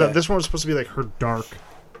 right? Was Yeah. that this one was supposed to be like her dark?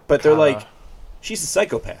 But they're kinda- like, she's a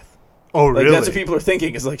psychopath. Oh, Like really? that's what people are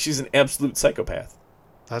thinking is like she's an absolute psychopath.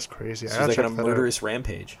 That's crazy. She's like on a murderous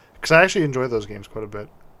rampage. Because I actually enjoy those games quite a bit.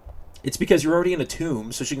 It's because you're already in a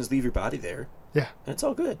tomb, so she can just leave your body there, Yeah. and it's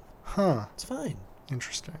all good. Huh. It's fine.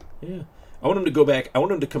 Interesting. Yeah. I want him to go back. I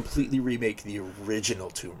want him to completely remake the original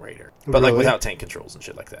Tomb Raider, but like Really? without tank controls and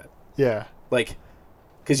shit like that. Yeah. Like,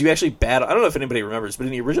 because you actually battle. I don't know if anybody remembers, but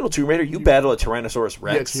in the original Tomb Raider, you battle a Tyrannosaurus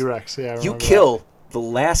Rex. Yeah, T-Rex. Yeah, I You remember kill the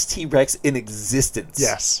last T-Rex in existence.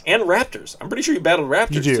 Yes. And raptors. I'm pretty sure you battled that.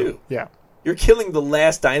 raptors You do. too. Yeah. You're killing the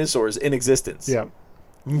last dinosaurs in existence. Yeah.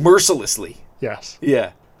 Mercilessly. Yes.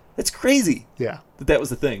 Yeah. It's crazy Yeah. that was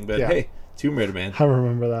the thing. But Yeah. hey, Tomb Raider, man. I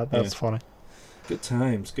remember that. That's Yeah. funny. Good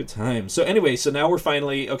times, good times. So anyway, so now we're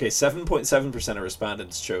finally, 7.7% of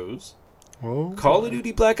respondents chose Oh. Call of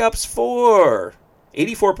Duty Black Ops 4.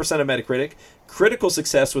 84% of Metacritic. Critical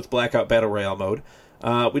success with Blackout Battle Royale mode.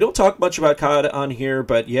 We don't talk much about COD on here,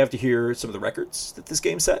 but you have to hear some of the records that this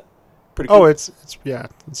game set. Pretty cool. Oh, it's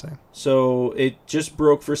insane. So it just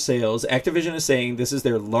broke for sales. Activision is saying this is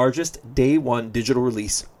their largest day one digital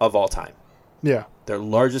release of all time. Yeah. Their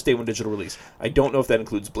largest day one digital release. I don't know if that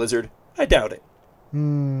includes Blizzard. I doubt it.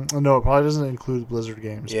 No, it probably doesn't include Blizzard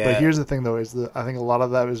games. Yeah. But here's the thing, though, is that I think a lot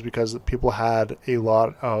of that is because people had a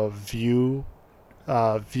lot of view,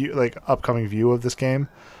 upcoming view of this game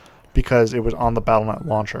because it was on the Battle.net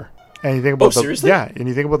launcher. And you think about seriously? and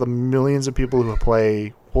you think about the millions of people who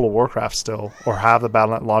play World of Warcraft still, or have the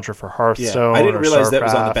Battle.net launcher for Hearthstone. I didn't realize StarCraft. that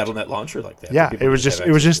was on the Battle.net launcher like that. Yeah, it was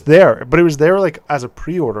just there, but it was there like as a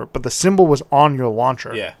pre-order, but the symbol was on your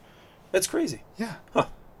launcher. Yeah, that's crazy. Yeah. Huh.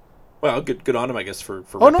 Well, good on them, I guess, for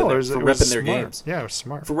repping their games. Yeah, it was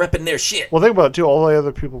smart. For repping their shit. Well, think about it, too. All the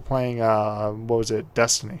other people playing, what was it,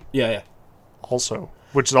 Destiny. Yeah. Also,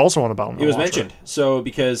 which is also on the Battle.net It was launcher. mentioned. So,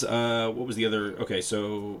 because, what was the other... Okay,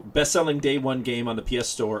 so, best-selling day one game on the PS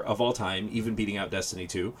Store of all time, even beating out Destiny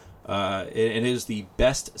 2. It is the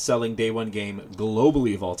best-selling day one game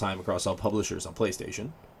globally of all time across all publishers on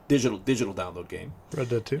PlayStation. Digital download game. Red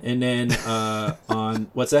Dead 2. And then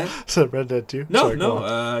on... What's that? So Red Dead 2?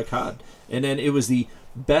 No, COD. And then it was the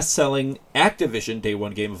best-selling Activision day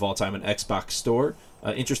one game of all time on Xbox Store.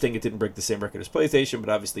 Interesting, it didn't break the same record as PlayStation, but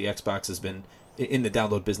obviously Xbox has been in the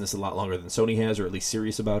download business a lot longer than Sony has, or at least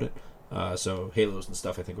serious about it. So Halos and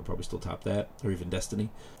stuff, I think, would probably still top that, or even Destiny.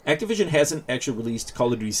 Activision hasn't actually released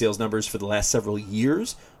Call of Duty sales numbers for the last several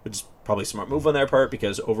years, which is probably a smart move on their part,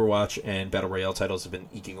 because Overwatch and Battle Royale titles have been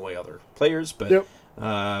eking away other players. But Yep.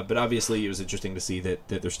 but obviously it was interesting to see that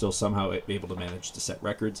they're still somehow able to manage to set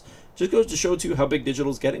records. Just goes to show, too, how big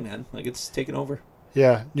digital's getting, man. Like, it's taken over.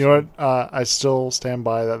 Yeah, you know what? I still stand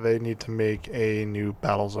by that they need to make a new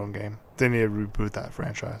Battlezone game. They need to reboot that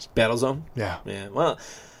franchise. Battlezone? Yeah. Yeah, well,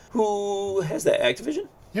 who has that? Activision?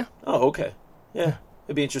 Yeah. Oh, okay. Yeah.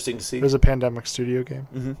 It'd be interesting to see. It was a Pandemic Studio game.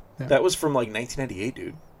 Mm-hmm. Yeah. That was from, like, 1998,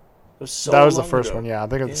 dude. That was the first ago. one, yeah. I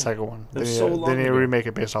think it's the second one. They need to ago. remake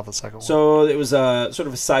it based off the second one. So it was sort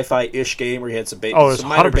of a sci-fi-ish game where you had some it was some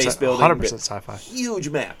minor 100%, base building. 100% sci-fi. Huge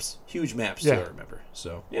maps, too, Yeah. I remember.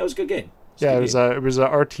 So, yeah, it was a good game. Yeah, it was a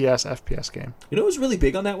RTS FPS game. You know what was really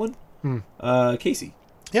big on that one? Casey.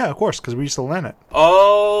 Yeah, of course, because we used to lend it.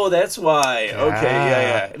 Oh, that's why. Yeah. Okay,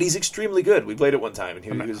 yeah. And he's extremely good. We played it one time, and he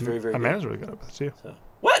was very, very Amanda's good. really good at it, too. So.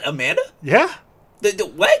 What, Amanda? Yeah. The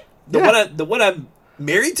what? The one I'm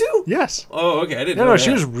married to? Yes. Oh, okay. I didn't Yeah, know no, that.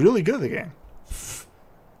 she was really good at the game.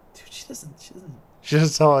 Dude, she doesn't. She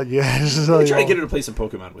doesn't tell you. Yeah, she doesn't tell I'm you. trying to get her to play some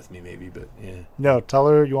Pokemon with me, maybe, but yeah. No, tell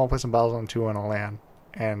her you want to play some Battlezone 2 on a LAN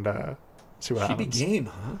and see what She'd be happens. game,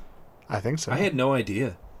 huh? I think so. I had no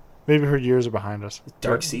idea. Maybe her years are behind us.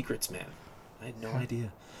 Dark secrets, man. I had no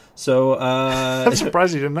idea. So, I'm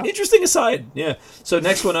surprised you didn't know. interesting aside. Yeah. So,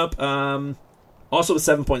 next one up, also with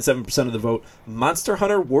 7.7% of the vote, Monster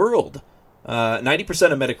Hunter World.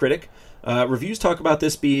 90% of Metacritic. Reviews talk about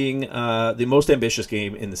this being the most ambitious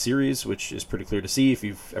game in the series, which is pretty clear to see if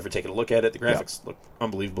you've ever taken a look at it. The graphics look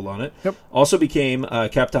unbelievable on it. Yep. Also became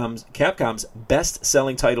Capcom's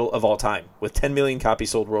best-selling title of all time, with 10 million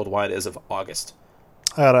copies sold worldwide as of August.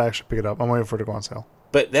 I gotta actually pick it up. I'm waiting for it to go on sale.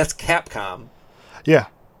 But that's Capcom, Yeah.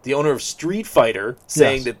 the owner of Street Fighter,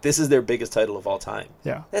 saying Yes. that this is their biggest title of all time.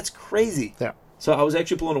 Yeah. That's crazy. Yeah. So I was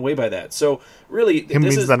actually blown away by that. So really, It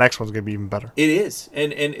means the next one's gonna be even better. It is,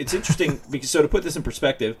 and it's interesting because so to put this in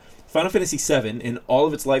perspective, Final Fantasy VII in all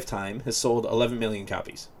of its lifetime has sold 11 million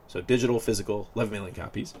copies. So digital, physical, 11 million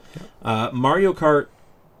copies. Mario Kart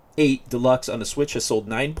 8 Deluxe on the Switch has sold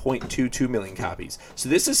 9.22 million copies. So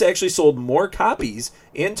this has actually sold more copies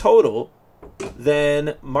in total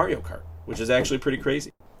than Mario Kart, which is actually pretty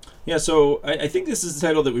crazy. Yeah, so I think this is the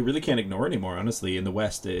title that we really can't ignore anymore. Honestly, in the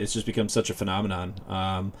West, it's just become such a phenomenon.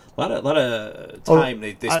 A lot of time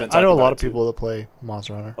they spent. I know a lot about of people that play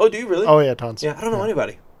Monster Hunter. Oh, do you really? Oh yeah, tons. Yeah, I don't know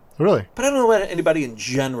anybody. Really? But I don't know anybody in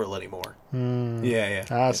general anymore. Yeah.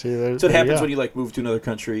 Ah, see, So it happens when you like move to another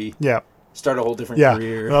country, Yeah. start a whole different Yeah.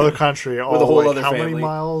 career. Another country. Oh, With a whole like, other how family. many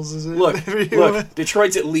miles is it? Look,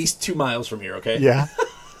 Detroit's at least 2 miles from here, okay? Yeah.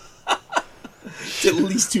 It's at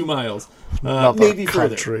least 2 miles. Another Maybe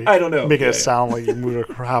country. further. I don't know. Making Yeah, it sound like you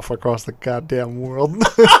moved halfway across the goddamn world.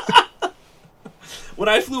 When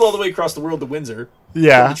I flew all the way across the world to Windsor,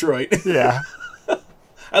 Yeah. from Detroit, Yeah.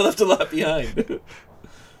 I left a lot behind.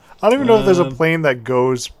 I don't even know if there's a plane that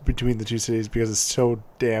goes between the two cities because it's so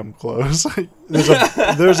damn close.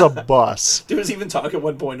 there's a bus. There was even talk at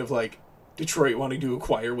one point of like Detroit wanting to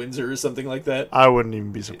acquire Windsor or something like that. I wouldn't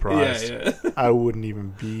even be surprised. Yeah. I wouldn't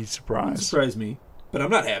even be Wouldn't surprised. surprise me. But I'm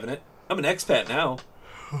not having it. I'm an expat now.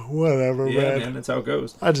 Whatever, Yeah, man. man, that's how it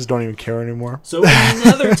goes. I just don't even care anymore. So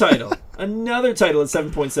another title at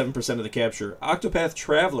 7.7% of the capture. Octopath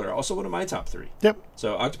Traveler, also one of my top 3. Yep.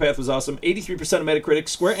 So Octopath was awesome. 83% of Metacritic.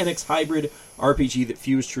 Square Enix hybrid RPG that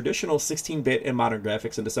fused traditional 16-bit and modern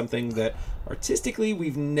graphics into something that artistically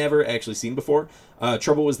we've never actually seen before.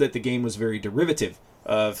 Trouble was that the game was very derivative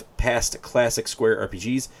of past classic Square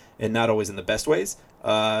RPGs and not always in the best ways.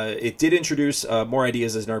 It did introduce more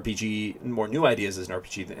ideas as an RPG, more new ideas as an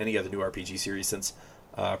RPG than any other new RPG series since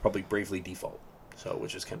probably Bravely Default. So,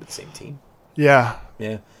 which is kind of the same team. Yeah.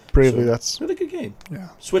 Yeah. Bravely, So, that's really good game. yeah.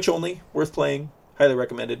 Switch only, worth playing, highly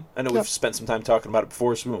recommended. I know Yep. we've spent some time talking about it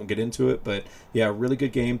before, so we won't get into it, but Yeah, really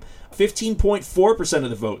good game. 15.4% of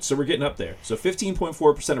the vote, so we're getting up there. So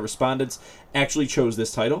 15.4% of respondents actually chose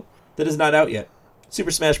this title that is not out yet.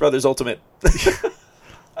 Super Smash Brothers Ultimate.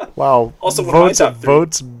 Wow. Also one of my votes top 3.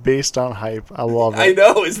 votes based on hype. I love it. I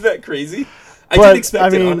know, isn't that crazy? I But, didn't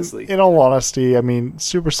expect mean, it, honestly. in all honesty, I mean,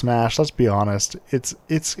 Super Smash. Let's be honest. It's.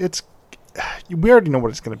 We already know what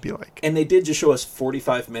it's going to be like. And they did just show us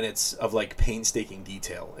 45 minutes of like painstaking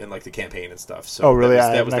detail in like the campaign and stuff. So Oh, really?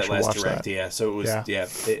 That I was haven't that last actually watched direct. that. Yeah. So it was. Yeah.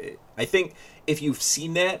 I think if you've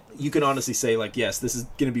seen that, you can honestly say like, yes, this is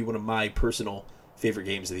going to be one of my personal favorite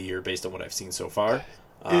games of the year based on what I've seen so far.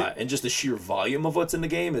 And just the sheer volume of what's in the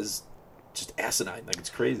game is just asinine. Like, it's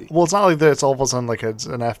crazy. Well, it's not like that. It's all of a sudden like it's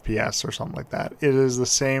an FPS or something like that. It is the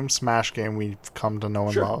same Smash game we've come to know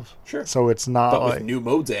and love. Sure. So it's not But like with new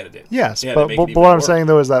modes added in. yes, Yeah, but, they make but, it but even what I'm more. saying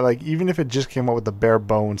though is that like even if it just came up with the bare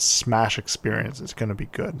bones Smash experience, it's going to be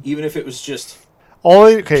good. Even if it was just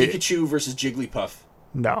Okay, Pikachu versus Jigglypuff,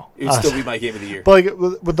 no, it would still be my game of the year. But like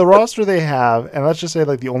with the roster they have, and let's just say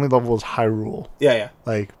like the only level is Hyrule. Yeah.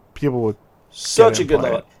 Like people would, Such Get a it good and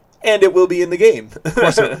play level. And it will be in the game. of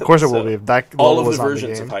course it will be. If that all level of was the not in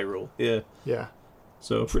versions the of game. Hyrule. Yeah. Yeah,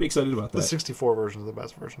 So pretty excited about the that. 64 version is the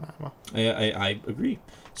best version. I agree.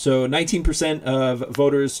 So 19% of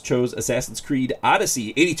voters chose Assassin's Creed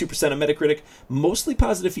Odyssey. 82% of Metacritic. Mostly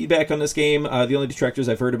positive feedback on this game. The only detractors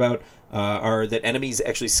I've heard about are that Enemies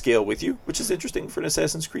actually scale with you, which is interesting for an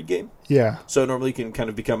Assassin's Creed game. Yeah, So normally you can kind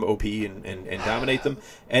of become OP and dominate them.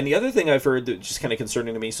 And the other thing I've heard that's just kind of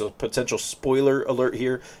concerning to me, so potential spoiler alert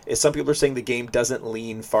here, is some people are saying the game doesn't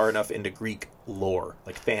lean far enough into Greek lore,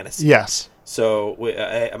 like fantasy. yes, So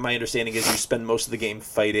my understanding is you spend most of the game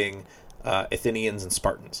fighting Athenians and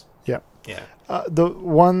Spartans. yeah. Yeah. The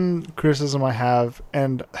one criticism I have,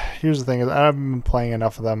 and here's the thing, is I haven't been playing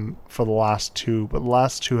enough of them for the last two, but the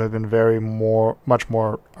last two have been much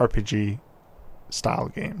more RPG style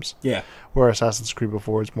games. Yeah. Where Assassin's Creed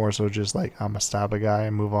before it's more so just like I'm a stab a guy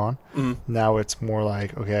and move on. Mm-hmm. Now it's more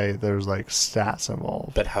like okay, there's like stats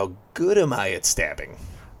involved. But how good am I at stabbing?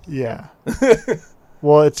 Yeah.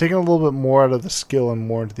 Well, it's taking a little bit more out of the skill and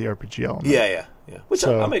more into the RPG element. Yeah. Which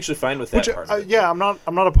So- I'm actually fine with that part of it. Yeah, I'm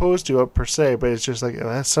not opposed to it per se, but it's just like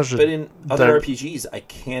that's such a But in other that- RPGs, I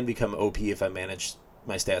can become OP if I manage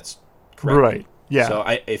my stats correctly. right. Yeah. So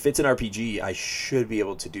if it's an RPG, I should be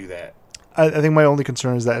able to do that. I think my only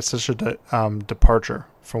concern is that it's such a departure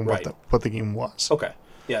from Right. what the game was. Okay.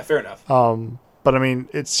 Yeah, fair enough. But I mean,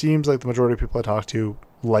 it seems like the majority of people I talk to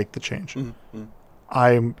like the change. Mm-hmm.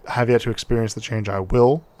 I have yet to experience the change. I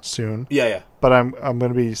will soon. Yeah. But I'm going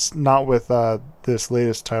to be not with this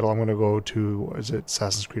latest title. I'm going to go to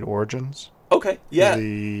Assassin's Creed Origins? Okay. Yeah.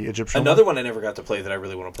 The Egyptian Another one I never got to play that I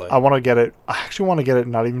really want to play. I want to get it. I actually want to get it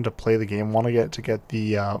not even to play the game. I want to get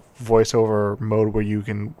the voiceover mode where you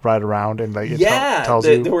can ride around and like it tells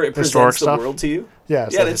you where it historic presents the stuff. world to you. Yeah,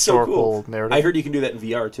 it's Yeah, like that's so historical cool. narrative. I heard you can do that in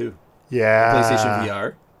VR too. Yeah, PlayStation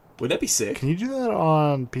VR. Would that be sick? Can you do that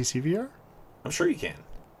on PC VR? I'm sure you can.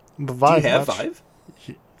 The Do Vive, you have much- Vive?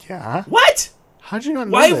 Yeah. What? How'd you not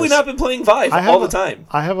know Why have we this? not been playing Vive I all have the time?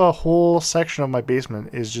 I have a whole section of my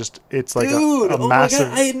basement is just it's like Dude, a oh massive.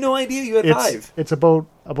 my god, I had no idea you had it's Vive. it's about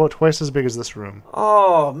twice as big as this room,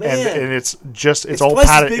 Oh man, and it's just it's, it's all twice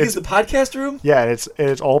padded. as big It's, as the podcast room. yeah, and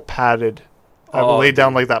it's all padded. I've Oh, laid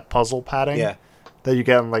down dude. like that puzzle padding. Yeah. That you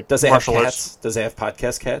get in like Does it have martial arts. cats? Does it have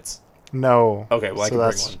podcast cats? No. Okay, well I So can bring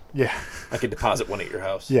that's- one. Yeah. I could deposit one at your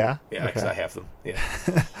house. Yeah. Yeah, because Okay. I have them. Yeah,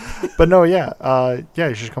 But no, yeah,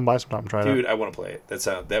 you should come by sometime. Try dude, it. I want to play it.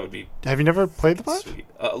 That would be Out. Have you never played the Vive? sweet.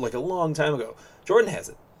 Like a long time ago, Jordan has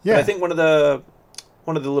it. Yeah. But I think one of the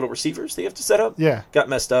little receivers they have to set up Yeah. got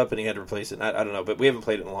messed up and he had to replace it. I don't know, but we haven't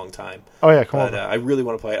played it in a long time. Oh yeah, come But on. I really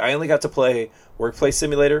want to play it. I only got to play Workplace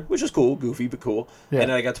Simulator, which is cool, goofy but cool. Yeah. And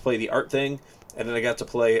then I got to play the art thing, and then I got to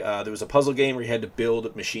play. There was a puzzle game where you had to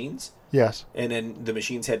build machines, Yes. and then the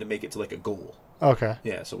machines had to make it to like a goal. Okay.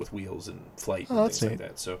 Yeah, so with wheels and flight Oh, and that's things like neat.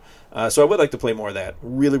 that. So I would like to play more of that.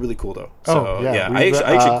 Really, really cool though. So Oh yeah. I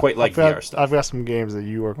actually quite like I've got, VR stuff. I've got some games that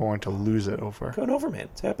you are going to lose it over. Going over, man.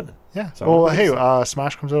 It's happening. Yeah. So Well, I'm hey, gonna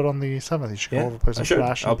Smash comes out on the 7th. You should go Yeah, over play I some should.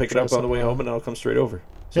 Smash. I'll and pick it try up on the way some, home, and I'll come straight over.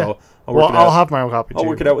 So Yeah. I'll work Well, it out. I'll have my own copy too. I'll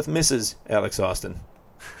work it out with Mrs. Alex Austin,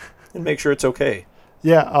 and make sure it's okay.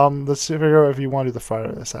 Yeah. Let's figure out if you want to do the Friday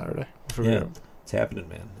or the Saturday. We'll figure it Yeah, out. it's happening,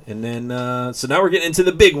 man. And then, so now we're getting into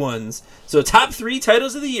the big ones. So top 3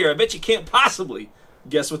 titles of the year. I bet you can't possibly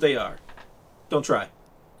guess what they are. Don't try.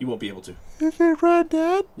 You won't be able to. Is it Red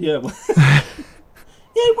Dead? Yeah.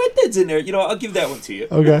 Yeah, Red Dead's in there. I'll give that one to you.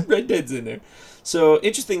 Okay. Red Dead's in there. So,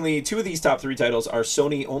 interestingly, 2 of these top 3 titles are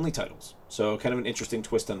Sony-only titles. So, kind of an interesting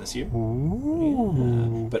twist on this year. Ooh.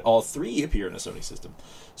 Yeah. But all 3 appear in a Sony system.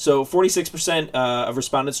 So, 46% of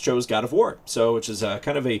respondents chose God of War. So, which is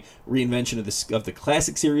kind of a reinvention of the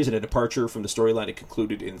classic series and a departure from the storyline it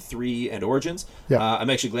concluded in 3 and Origins. Yeah. I'm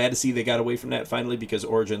actually glad to see they got away from that finally, because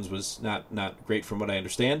Origins was not great from what I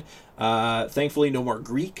understand. Thankfully, no more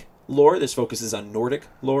Greek lore. This focuses on Nordic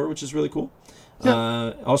lore, which is really cool.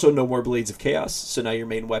 Yeah. Also, no more Blades of Chaos. So now your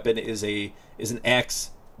main weapon is an axe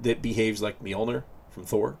that behaves like Mjolnir from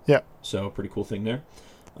Thor. Yeah. So pretty cool thing there.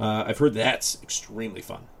 I've heard that's extremely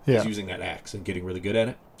fun. Yeah. Is using that axe and getting really good at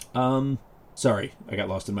it. Sorry, I got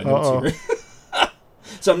lost in my notes here.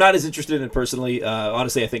 So I'm not as interested in it personally.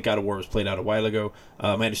 Honestly, I think God of War was played out a while ago.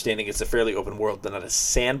 My understanding it's a fairly open world, but not a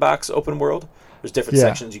sandbox open world. There's different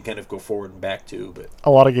sections you kind of go forward and back to. But a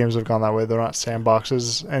lot of games have gone that way. They're not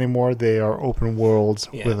sandboxes anymore. They are open worlds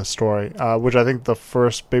with a story, which I think the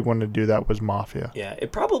first big one to do that was Mafia. Yeah,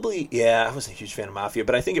 it probably, I wasn't a huge fan of Mafia,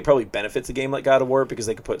 but I think it probably benefits a game like God of War because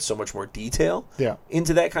they could put so much more detail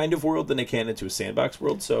into that kind of world than they can into a sandbox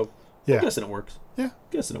world. So I'm guessing it works. Yeah.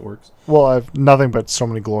 Guessing it works. Well, I've nothing but so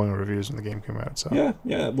many glowing reviews when the game came out. So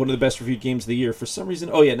Yeah. One of the best reviewed games of the year for some reason.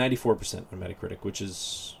 94% on Metacritic, which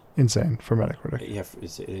is insane for Metacritic. Yeah,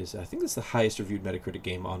 it is. I think it's the highest reviewed Metacritic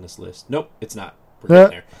game on this list. Nope, it's not. We're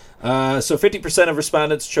getting there. So 50% of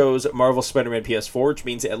respondents chose Marvel Spider-Man PS4, which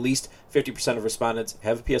means at least 50% of respondents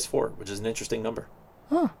have a PS4, which is an interesting number.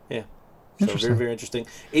 Huh. Yeah. So very, very interesting.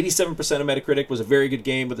 87% of Metacritic was a very good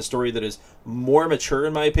game with a story that is more mature,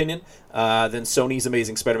 in my opinion, than Sony's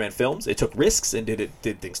Amazing Spider-Man films. It took risks and did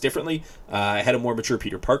things differently. It had a more mature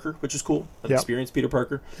Peter Parker, which is cool. An experienced Peter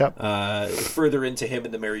Parker. Further into him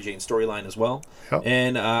in the Mary Jane storyline as well.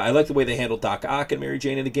 And I like the way they handled Doc Ock and Mary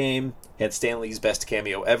Jane in the game. Had Stan Lee's best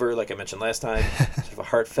cameo ever, like I mentioned last time. Sort of a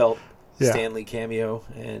heartfelt Stan Lee cameo.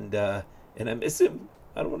 And I miss him.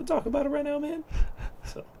 I don't want to talk about it right now, man.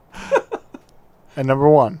 So... And number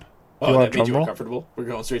 1. Oh, that made you uncomfortable? We're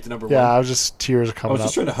going straight to number 1. Yeah, I was just tears coming up. I was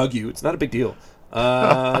just trying to hug you. It's not a big deal.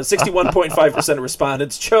 61.5% of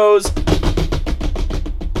respondents chose...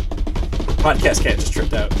 Podcast cat just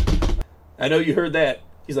tripped out. I know you heard that.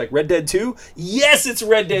 He's like, Red Dead 2? Yes, it's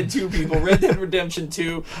Red Dead 2, people. Red Dead Redemption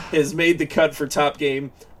 2 has made the cut for top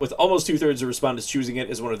game, with almost 2/3 of respondents choosing it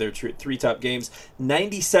as one of their 3 top games.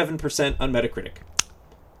 97% on Metacritic.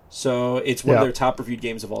 So it's one of their top reviewed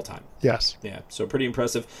games of all time. Yes. Yeah, so pretty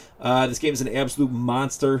impressive. This game is an absolute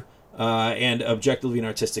monster and objectively and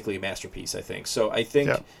artistically a masterpiece, I think. So I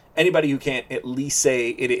think anybody who can't at least say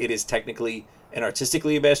it is technically and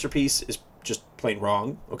artistically a masterpiece is just plain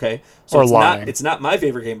wrong, okay? So or lying. It's not my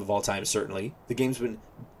favorite game of all time, certainly. The game's been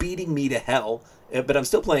beating me to hell, but I'm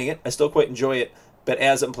still playing it. I still quite enjoy it. But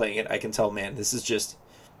as I'm playing it, I can tell, man, this is just...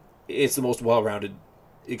 It's the most well-rounded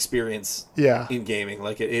experience in gaming.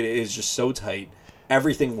 Like, it is just so tight.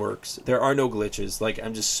 Everything works. There are no glitches. Like,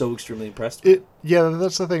 I'm just so extremely impressed with it. Yeah,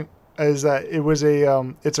 that's the thing, is that it was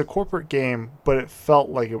it's a corporate game, but it felt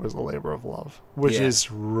like it was a labor of love, which is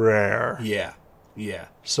rare. Yeah.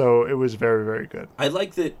 So it was very, very good. I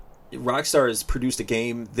like that Rockstar has produced a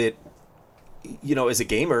game that, you know, as a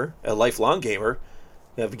gamer, a lifelong gamer,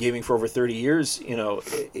 I've been gaming for over 30 years, you know,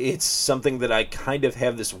 it's something that I kind of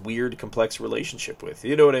have this weird, complex relationship with.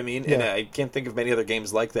 You know what I mean? Yeah. And I can't think of many other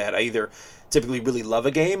games like that. I either typically really love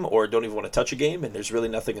a game or don't even want to touch a game, and there's really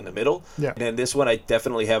nothing in the middle. Yeah. And this one I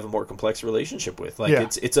definitely have a more complex relationship with. Like,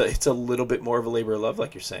 it's a little bit more of a labor of love,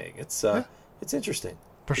 like you're saying. It's interesting.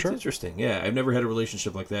 For sure. It's interesting. Yeah, I've never had a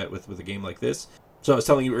relationship like that with a game like this. So I was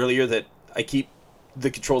telling you earlier that the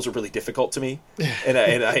controls are really difficult to me, and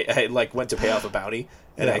I like went to pay off a bounty,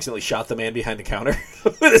 and I accidentally shot the man behind the counter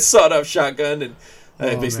with a sawed-off shotgun, and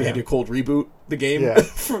I basically had to cold reboot the game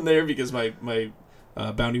from there because my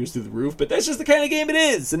bounty was through the roof. But that's just the kind of game it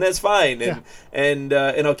is, and that's fine. And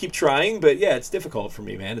I'll keep trying, but it's difficult for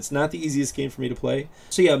me, man. It's not the easiest game for me to play.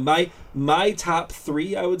 So yeah, my top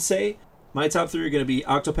 3, I would say. My top 3 are going to be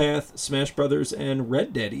Octopath, Smash Brothers, and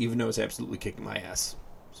Red Dead, even though it's absolutely kicking my ass.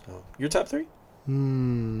 So, your top 3?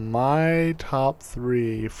 My top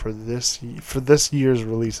 3 for this year's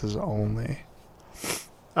releases only.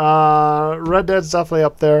 Red Dead's definitely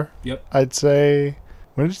up there. Yep. I'd say.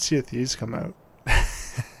 When did Sea of Thieves come out?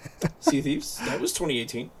 Sea of Thieves? That was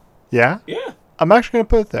 2018. Yeah? Yeah. I'm actually going to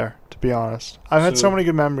put it there, to be honest. I've had so many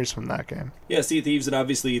good memories from that game. Yeah, Sea of Thieves, and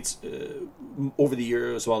obviously it's over the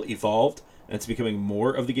years as well evolved, and it's becoming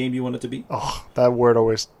more of the game you want it to be. Oh, that word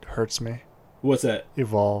always hurts me. What's that?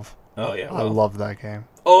 Evolve. Oh, yeah. I love that game.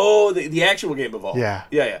 Oh, the actual game Evolve. Yeah.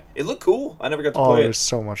 Yeah. It looked cool. I never got to play it. It was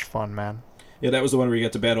so much fun, man. Yeah, that was the one where you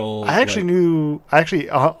got to battle. I actually knew.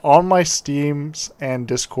 On my Steams and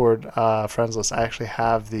Discord friends list, I actually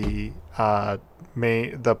have the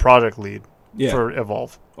project lead for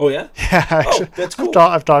Evolve. Oh yeah. Yeah, actually, that's cool.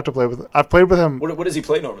 I've talked to play with. I've played with him. What does he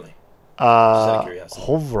play normally? Just out of curiosity. A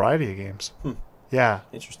whole variety of games. Yeah.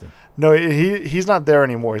 Interesting. No, he's not there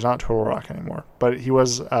anymore. He's not Total Rock anymore. But he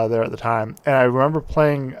was there at the time. And I remember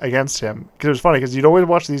playing against him. Because it was funny, because you'd always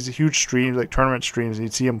watch these huge streams, like tournament streams, and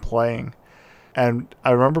you'd see him playing. And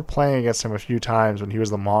I remember playing against him a few times when he was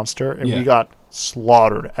the monster, and we got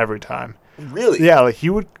slaughtered every time. Really? Yeah, like he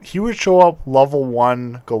would show up level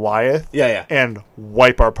 1 Goliath and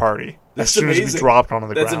wipe our party as soon as we dropped onto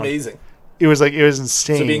the ground. That's amazing. It was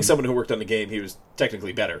insane. So being someone who worked on the game, he was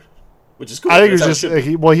technically better, which is cool. I think it was just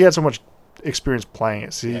he had so much experience playing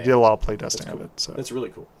it, so he did a lot of play testing of it. So that's really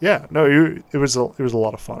cool. Yeah, no, it was a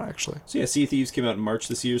lot of fun actually. So yeah, Sea of Thieves came out in March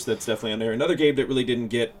this year, so that's definitely on there. Another game that really didn't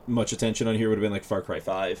get much attention on here would have been like Far Cry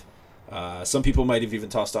 5. Some people might have even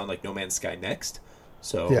tossed on like No Man's Sky next.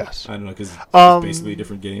 So yes. I don't know, because it's basically a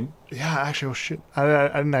different game. Yeah, actually, oh shit, I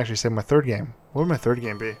didn't actually say my third game. What would my third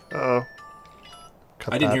game be? I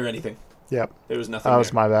didn't hear anything. Yep. There was nothing. That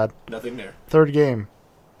was my bad. Nothing there. Third game.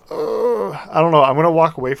 I don't know. I'm gonna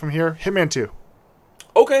walk away from here. Hitman 2.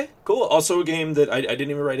 Okay, cool. Also a game that I didn't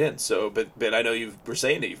even write in. So, but I know you were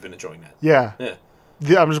saying that you've been enjoying that. Yeah.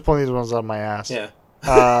 Yeah. I'm just pulling these ones out of my ass. Yeah.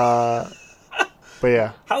 But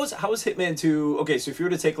yeah. How is Hitman 2? Okay, so if you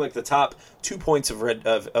were to take like the top 2 points of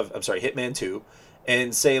Hitman 2,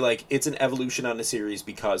 and say like it's an evolution on the series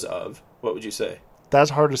because of, what would you say?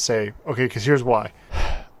 That's hard to say. Okay, because here's why.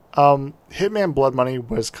 Hitman Blood Money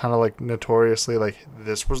was kind of like notoriously like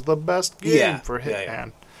this was the best game for Hitman. Yeah.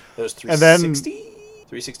 That was 360,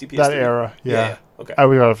 360 PS3. That era, yeah. Okay.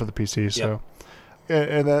 We got it for the PC, so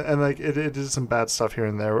and like it did some bad stuff here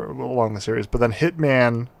and there along the series, but then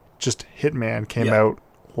Hitman came out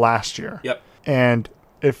last year. Yep. And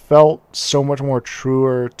it felt so much more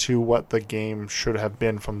truer to what the game should have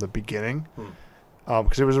been from the beginning,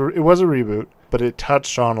 because it was a reboot, but it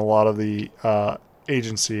touched on a lot of the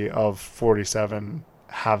agency of 47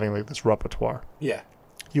 having like this repertoire. Yeah.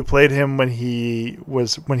 You played him when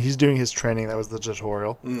he's doing his training. That was the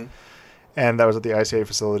tutorial, and that was at the ICA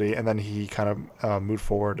facility. And then he kind of moved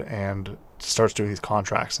forward and starts doing these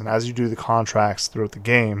contracts. And as you do the contracts throughout the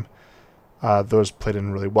game, those played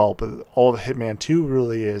in really well. But all of Hitman 2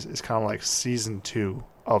 really is kind of like season 2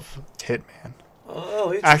 of Hitman.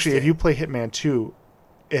 Oh, interesting. Actually, if you play Hitman 2,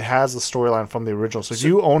 it has the storyline from the original. So if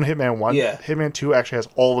you own Hitman 1, Hitman 2 actually has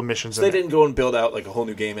all the missions in it. They didn't go and build out like a whole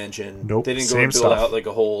new game engine. Nope. They didn't go and build out like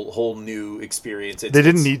a whole new experience. They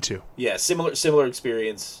didn't need to. Yeah, similar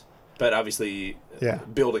experience, but obviously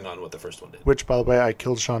building on what the first one did. Which, by the way, I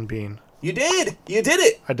killed Sean Bean. You did! You did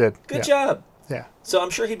it! I did. Good job. Yeah. So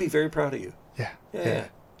I'm sure he'd be very proud of you. Yeah.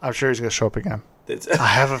 I'm sure he's going to show up again. I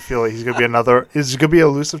have a feeling he's going to be he's going to be an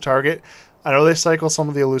elusive target. I know they cycle some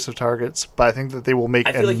of the elusive targets, but I think that they will make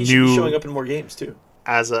I feel like he should be showing up in more games too.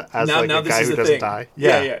 As a guy who doesn't die.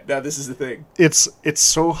 Yeah. Now this is the thing. It's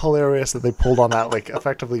so hilarious that they pulled on that like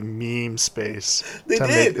effectively meme space. They to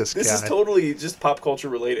did. Make this guy. Is totally just pop culture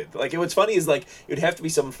related. Like what's funny is like it would have to be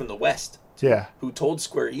someone from the West. Who told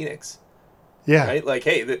Square Enix. Yeah. Right. Like,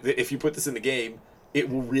 hey, if you put this in the game, it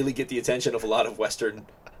will really get the attention of a lot of Western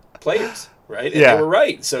players. Right? And they were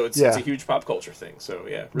right. So it's a huge pop culture thing. So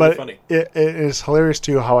yeah, really funny. It is hilarious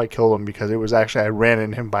too how I killed him, because it was actually I ran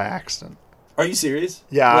into him by accident. Are you serious?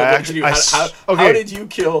 Yeah. How did you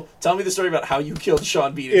kill? Tell me the story about how you killed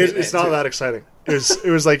Sean Bean. It's not that exciting. It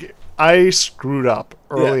was like I screwed up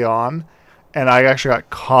early on, and I actually got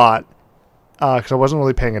caught because I wasn't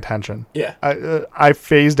really paying attention. Yeah. I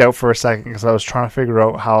phased out for a second because I was trying to figure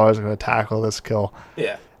out how I was going to tackle this kill.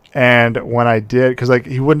 Yeah. And when I did, because like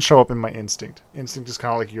he wouldn't show up in my instinct. Instinct is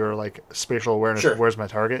kind of like your like spatial awareness of where's my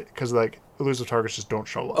target, because like elusive targets just don't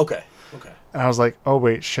show up. Okay. And I was like, oh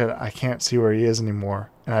wait, shit, I can't see where he is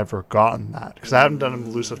anymore, and I'd forgotten that because I haven't done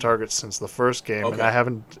elusive targets since the first game, and I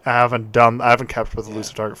haven't kept with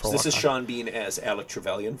elusive target for a long time. This is Sean Bean as Alec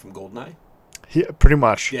Trevelyan from GoldenEye. Pretty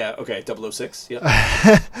much. Yeah. Okay. 006.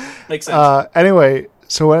 Yeah. Makes sense. Anyway,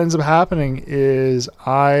 so what ends up happening is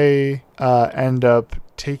I end up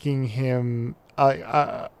taking him.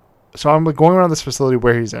 So I'm going around this facility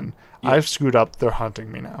where he's in. Yeah. I've screwed up. They're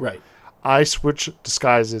hunting me now. Right. I switch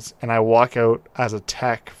disguises and I walk out as a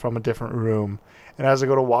tech from a different room. And as I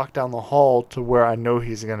go to walk down the hall to where I know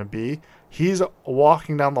he's going to be, he's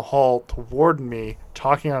walking down the hall toward me,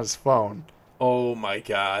 talking on his phone. Oh my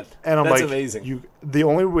god! And I'm That's like, amazing. The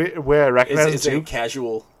only way I recognize is it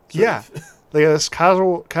casual. Yeah. like this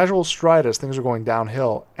casual stride as things are going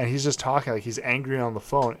downhill, and he's just talking like he's angry on the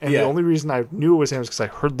phone. And the only reason I knew it was him was because I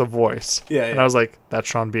heard the voice. Yeah, and I was like, "That's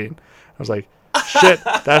Sean Bean." I was like, "Shit,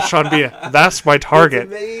 that's Sean Bean. That's my target."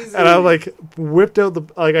 That's amazing. And I like whipped out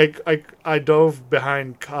the I dove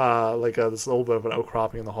behind this little bit of an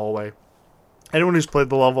outcropping in the hallway. Anyone who's played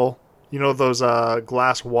the level, you know those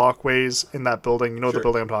glass walkways in that building. You know the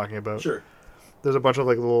building I'm talking about. Sure. There's a bunch of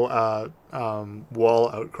like little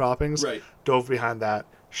wall outcroppings. Right. Dove behind that,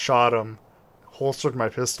 shot him, holstered my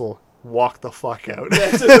pistol, walked the fuck out.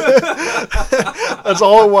 That's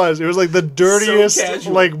all it was. It was like the dirtiest,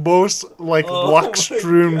 most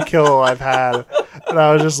luck-strewn kill I've had. And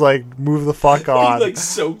I was just like, move the fuck on. He like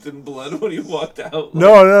soaked in blood when he walked out.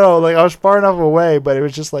 No. Like I was far enough away, but it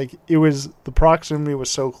was just like the proximity was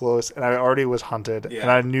so close, and I already was hunted, and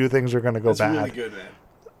I knew things were gonna go bad. That's really good, man.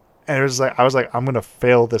 And it was like I was like, I'm gonna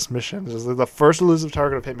fail this mission. This is like the first elusive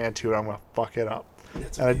target of Hitman 2, and I'm gonna fuck it up.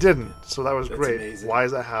 And I didn't, so that was great. Amazing. Why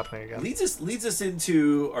is that happening again? Leads us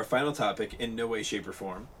into our final topic in no way, shape, or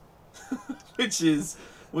form, which is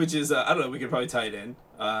I don't know. We could probably tie it in.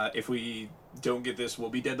 If we don't get this, we'll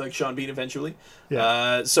be dead like Sean Bean eventually.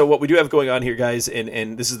 Yeah. So what we do have going on here, guys,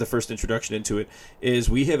 and this is the first introduction into it, is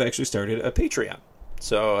we have actually started a Patreon.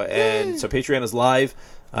 So Patreon is live.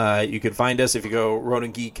 You can find us if you go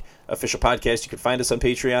Ronin Geek official podcast. You can find us on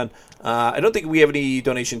Patreon. I don't think we have any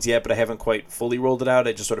donations yet, but I haven't quite fully rolled it out.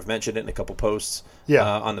 I just sort of mentioned it in a couple posts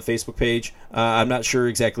on the Facebook page. I'm not sure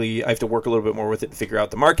exactly. I have to work a little bit more with it to figure out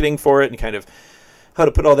the marketing for it and kind of how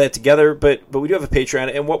to put all that together, but we do have a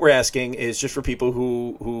Patreon, and what we're asking is just for people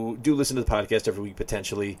who do listen to the podcast every week,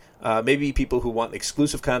 potentially, maybe people who want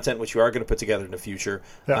exclusive content, which we are going to put together in the future,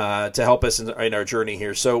 to help us in our journey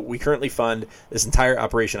here. So we currently fund this entire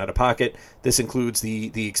operation out of pocket. This includes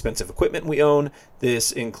the expensive equipment we own.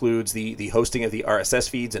 This includes the hosting of the RSS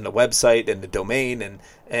feeds and the website and the domain and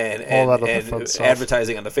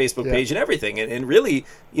advertising on the Facebook page and everything. And really,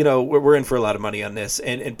 we're in for a lot of money on this.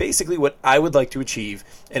 And basically what I would like to achieve,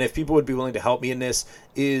 and if people would be willing to help me in this,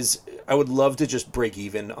 is I would love to just break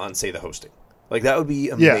even on, say, the hosting. Like, that would be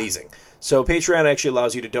amazing. Yeah. So Patreon actually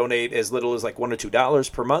allows you to donate as little as like $1 or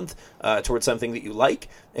 $2 per month towards something that you like.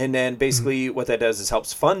 And then basically what that does is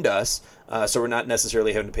helps fund us. So we're not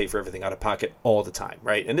necessarily having to pay for everything out of pocket all the time,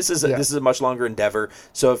 right? And this is a much longer endeavor.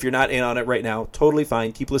 So if you're not in on it right now, totally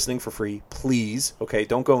fine. Keep listening for free, please. Okay,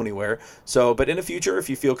 don't go anywhere. So, but in the future, if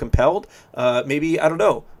you feel compelled, maybe, I don't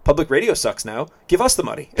know, public radio sucks now. Give us the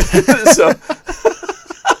money.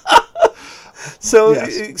 So,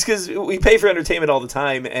 because we pay for entertainment all the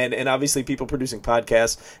time, and obviously people producing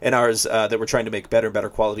podcasts and ours that we're trying to make better and better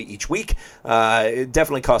quality each week, it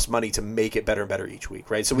definitely costs money to make it better and better each week,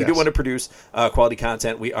 right? So we do want to produce quality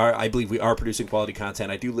content. I believe we are producing quality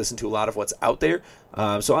content. I do listen to a lot of what's out there.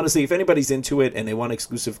 So honestly, if anybody's into it and they want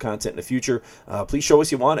exclusive content in the future, please show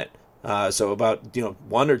us you want it. So about $1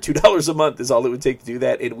 or $2 a month is all it would take to do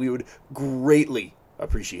that, and we would greatly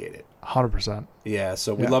appreciate it. 100%. Yeah,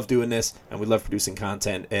 so we love doing this, and we love producing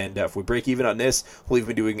content, and if we break even on this, we'll even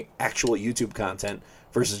be doing actual YouTube content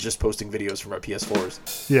versus just posting videos from our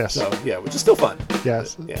PS4s. Yes. So, which is still fun.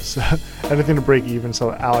 Yes. So, anything to break even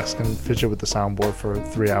so Alex can fidget with the soundboard for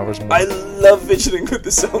 3 hours more. I love fidgeting with the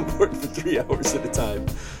soundboard for 3 hours at a time.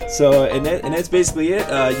 So, and that's basically it.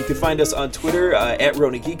 You can find us on Twitter at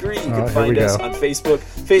Ronin Geekery. You can find us on Facebook,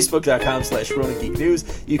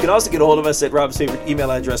 facebook.com/RoninGeekNews. You can also get a hold of us at Rob's favorite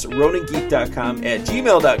email address,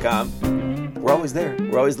 roningeek.com@gmail.com. We're always there.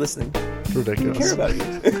 We're always listening. It's ridiculous. We care about you.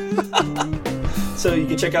 So you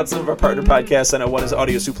can check out some of our partner podcasts. I know one is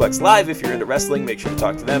Audio Suplex Live. If you're into wrestling, make sure to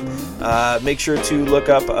talk to them. Make sure to look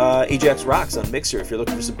up Ajax Rocks on Mixer if you're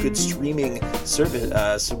looking for some good streaming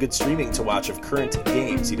service, some good streaming to watch of current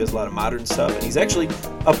games. He does a lot of modern stuff, and he's actually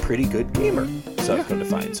a pretty good gamer. So I've come to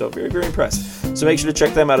find. So very, very impressed. So make sure to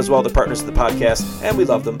check them out as well. They're partners of the podcast, and we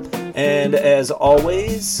love them. And as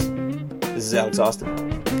always, this is Alex Austin.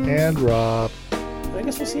 And Rob. I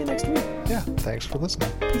guess we'll see you next week. Yeah, thanks for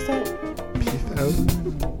listening. Peace out. Peace out.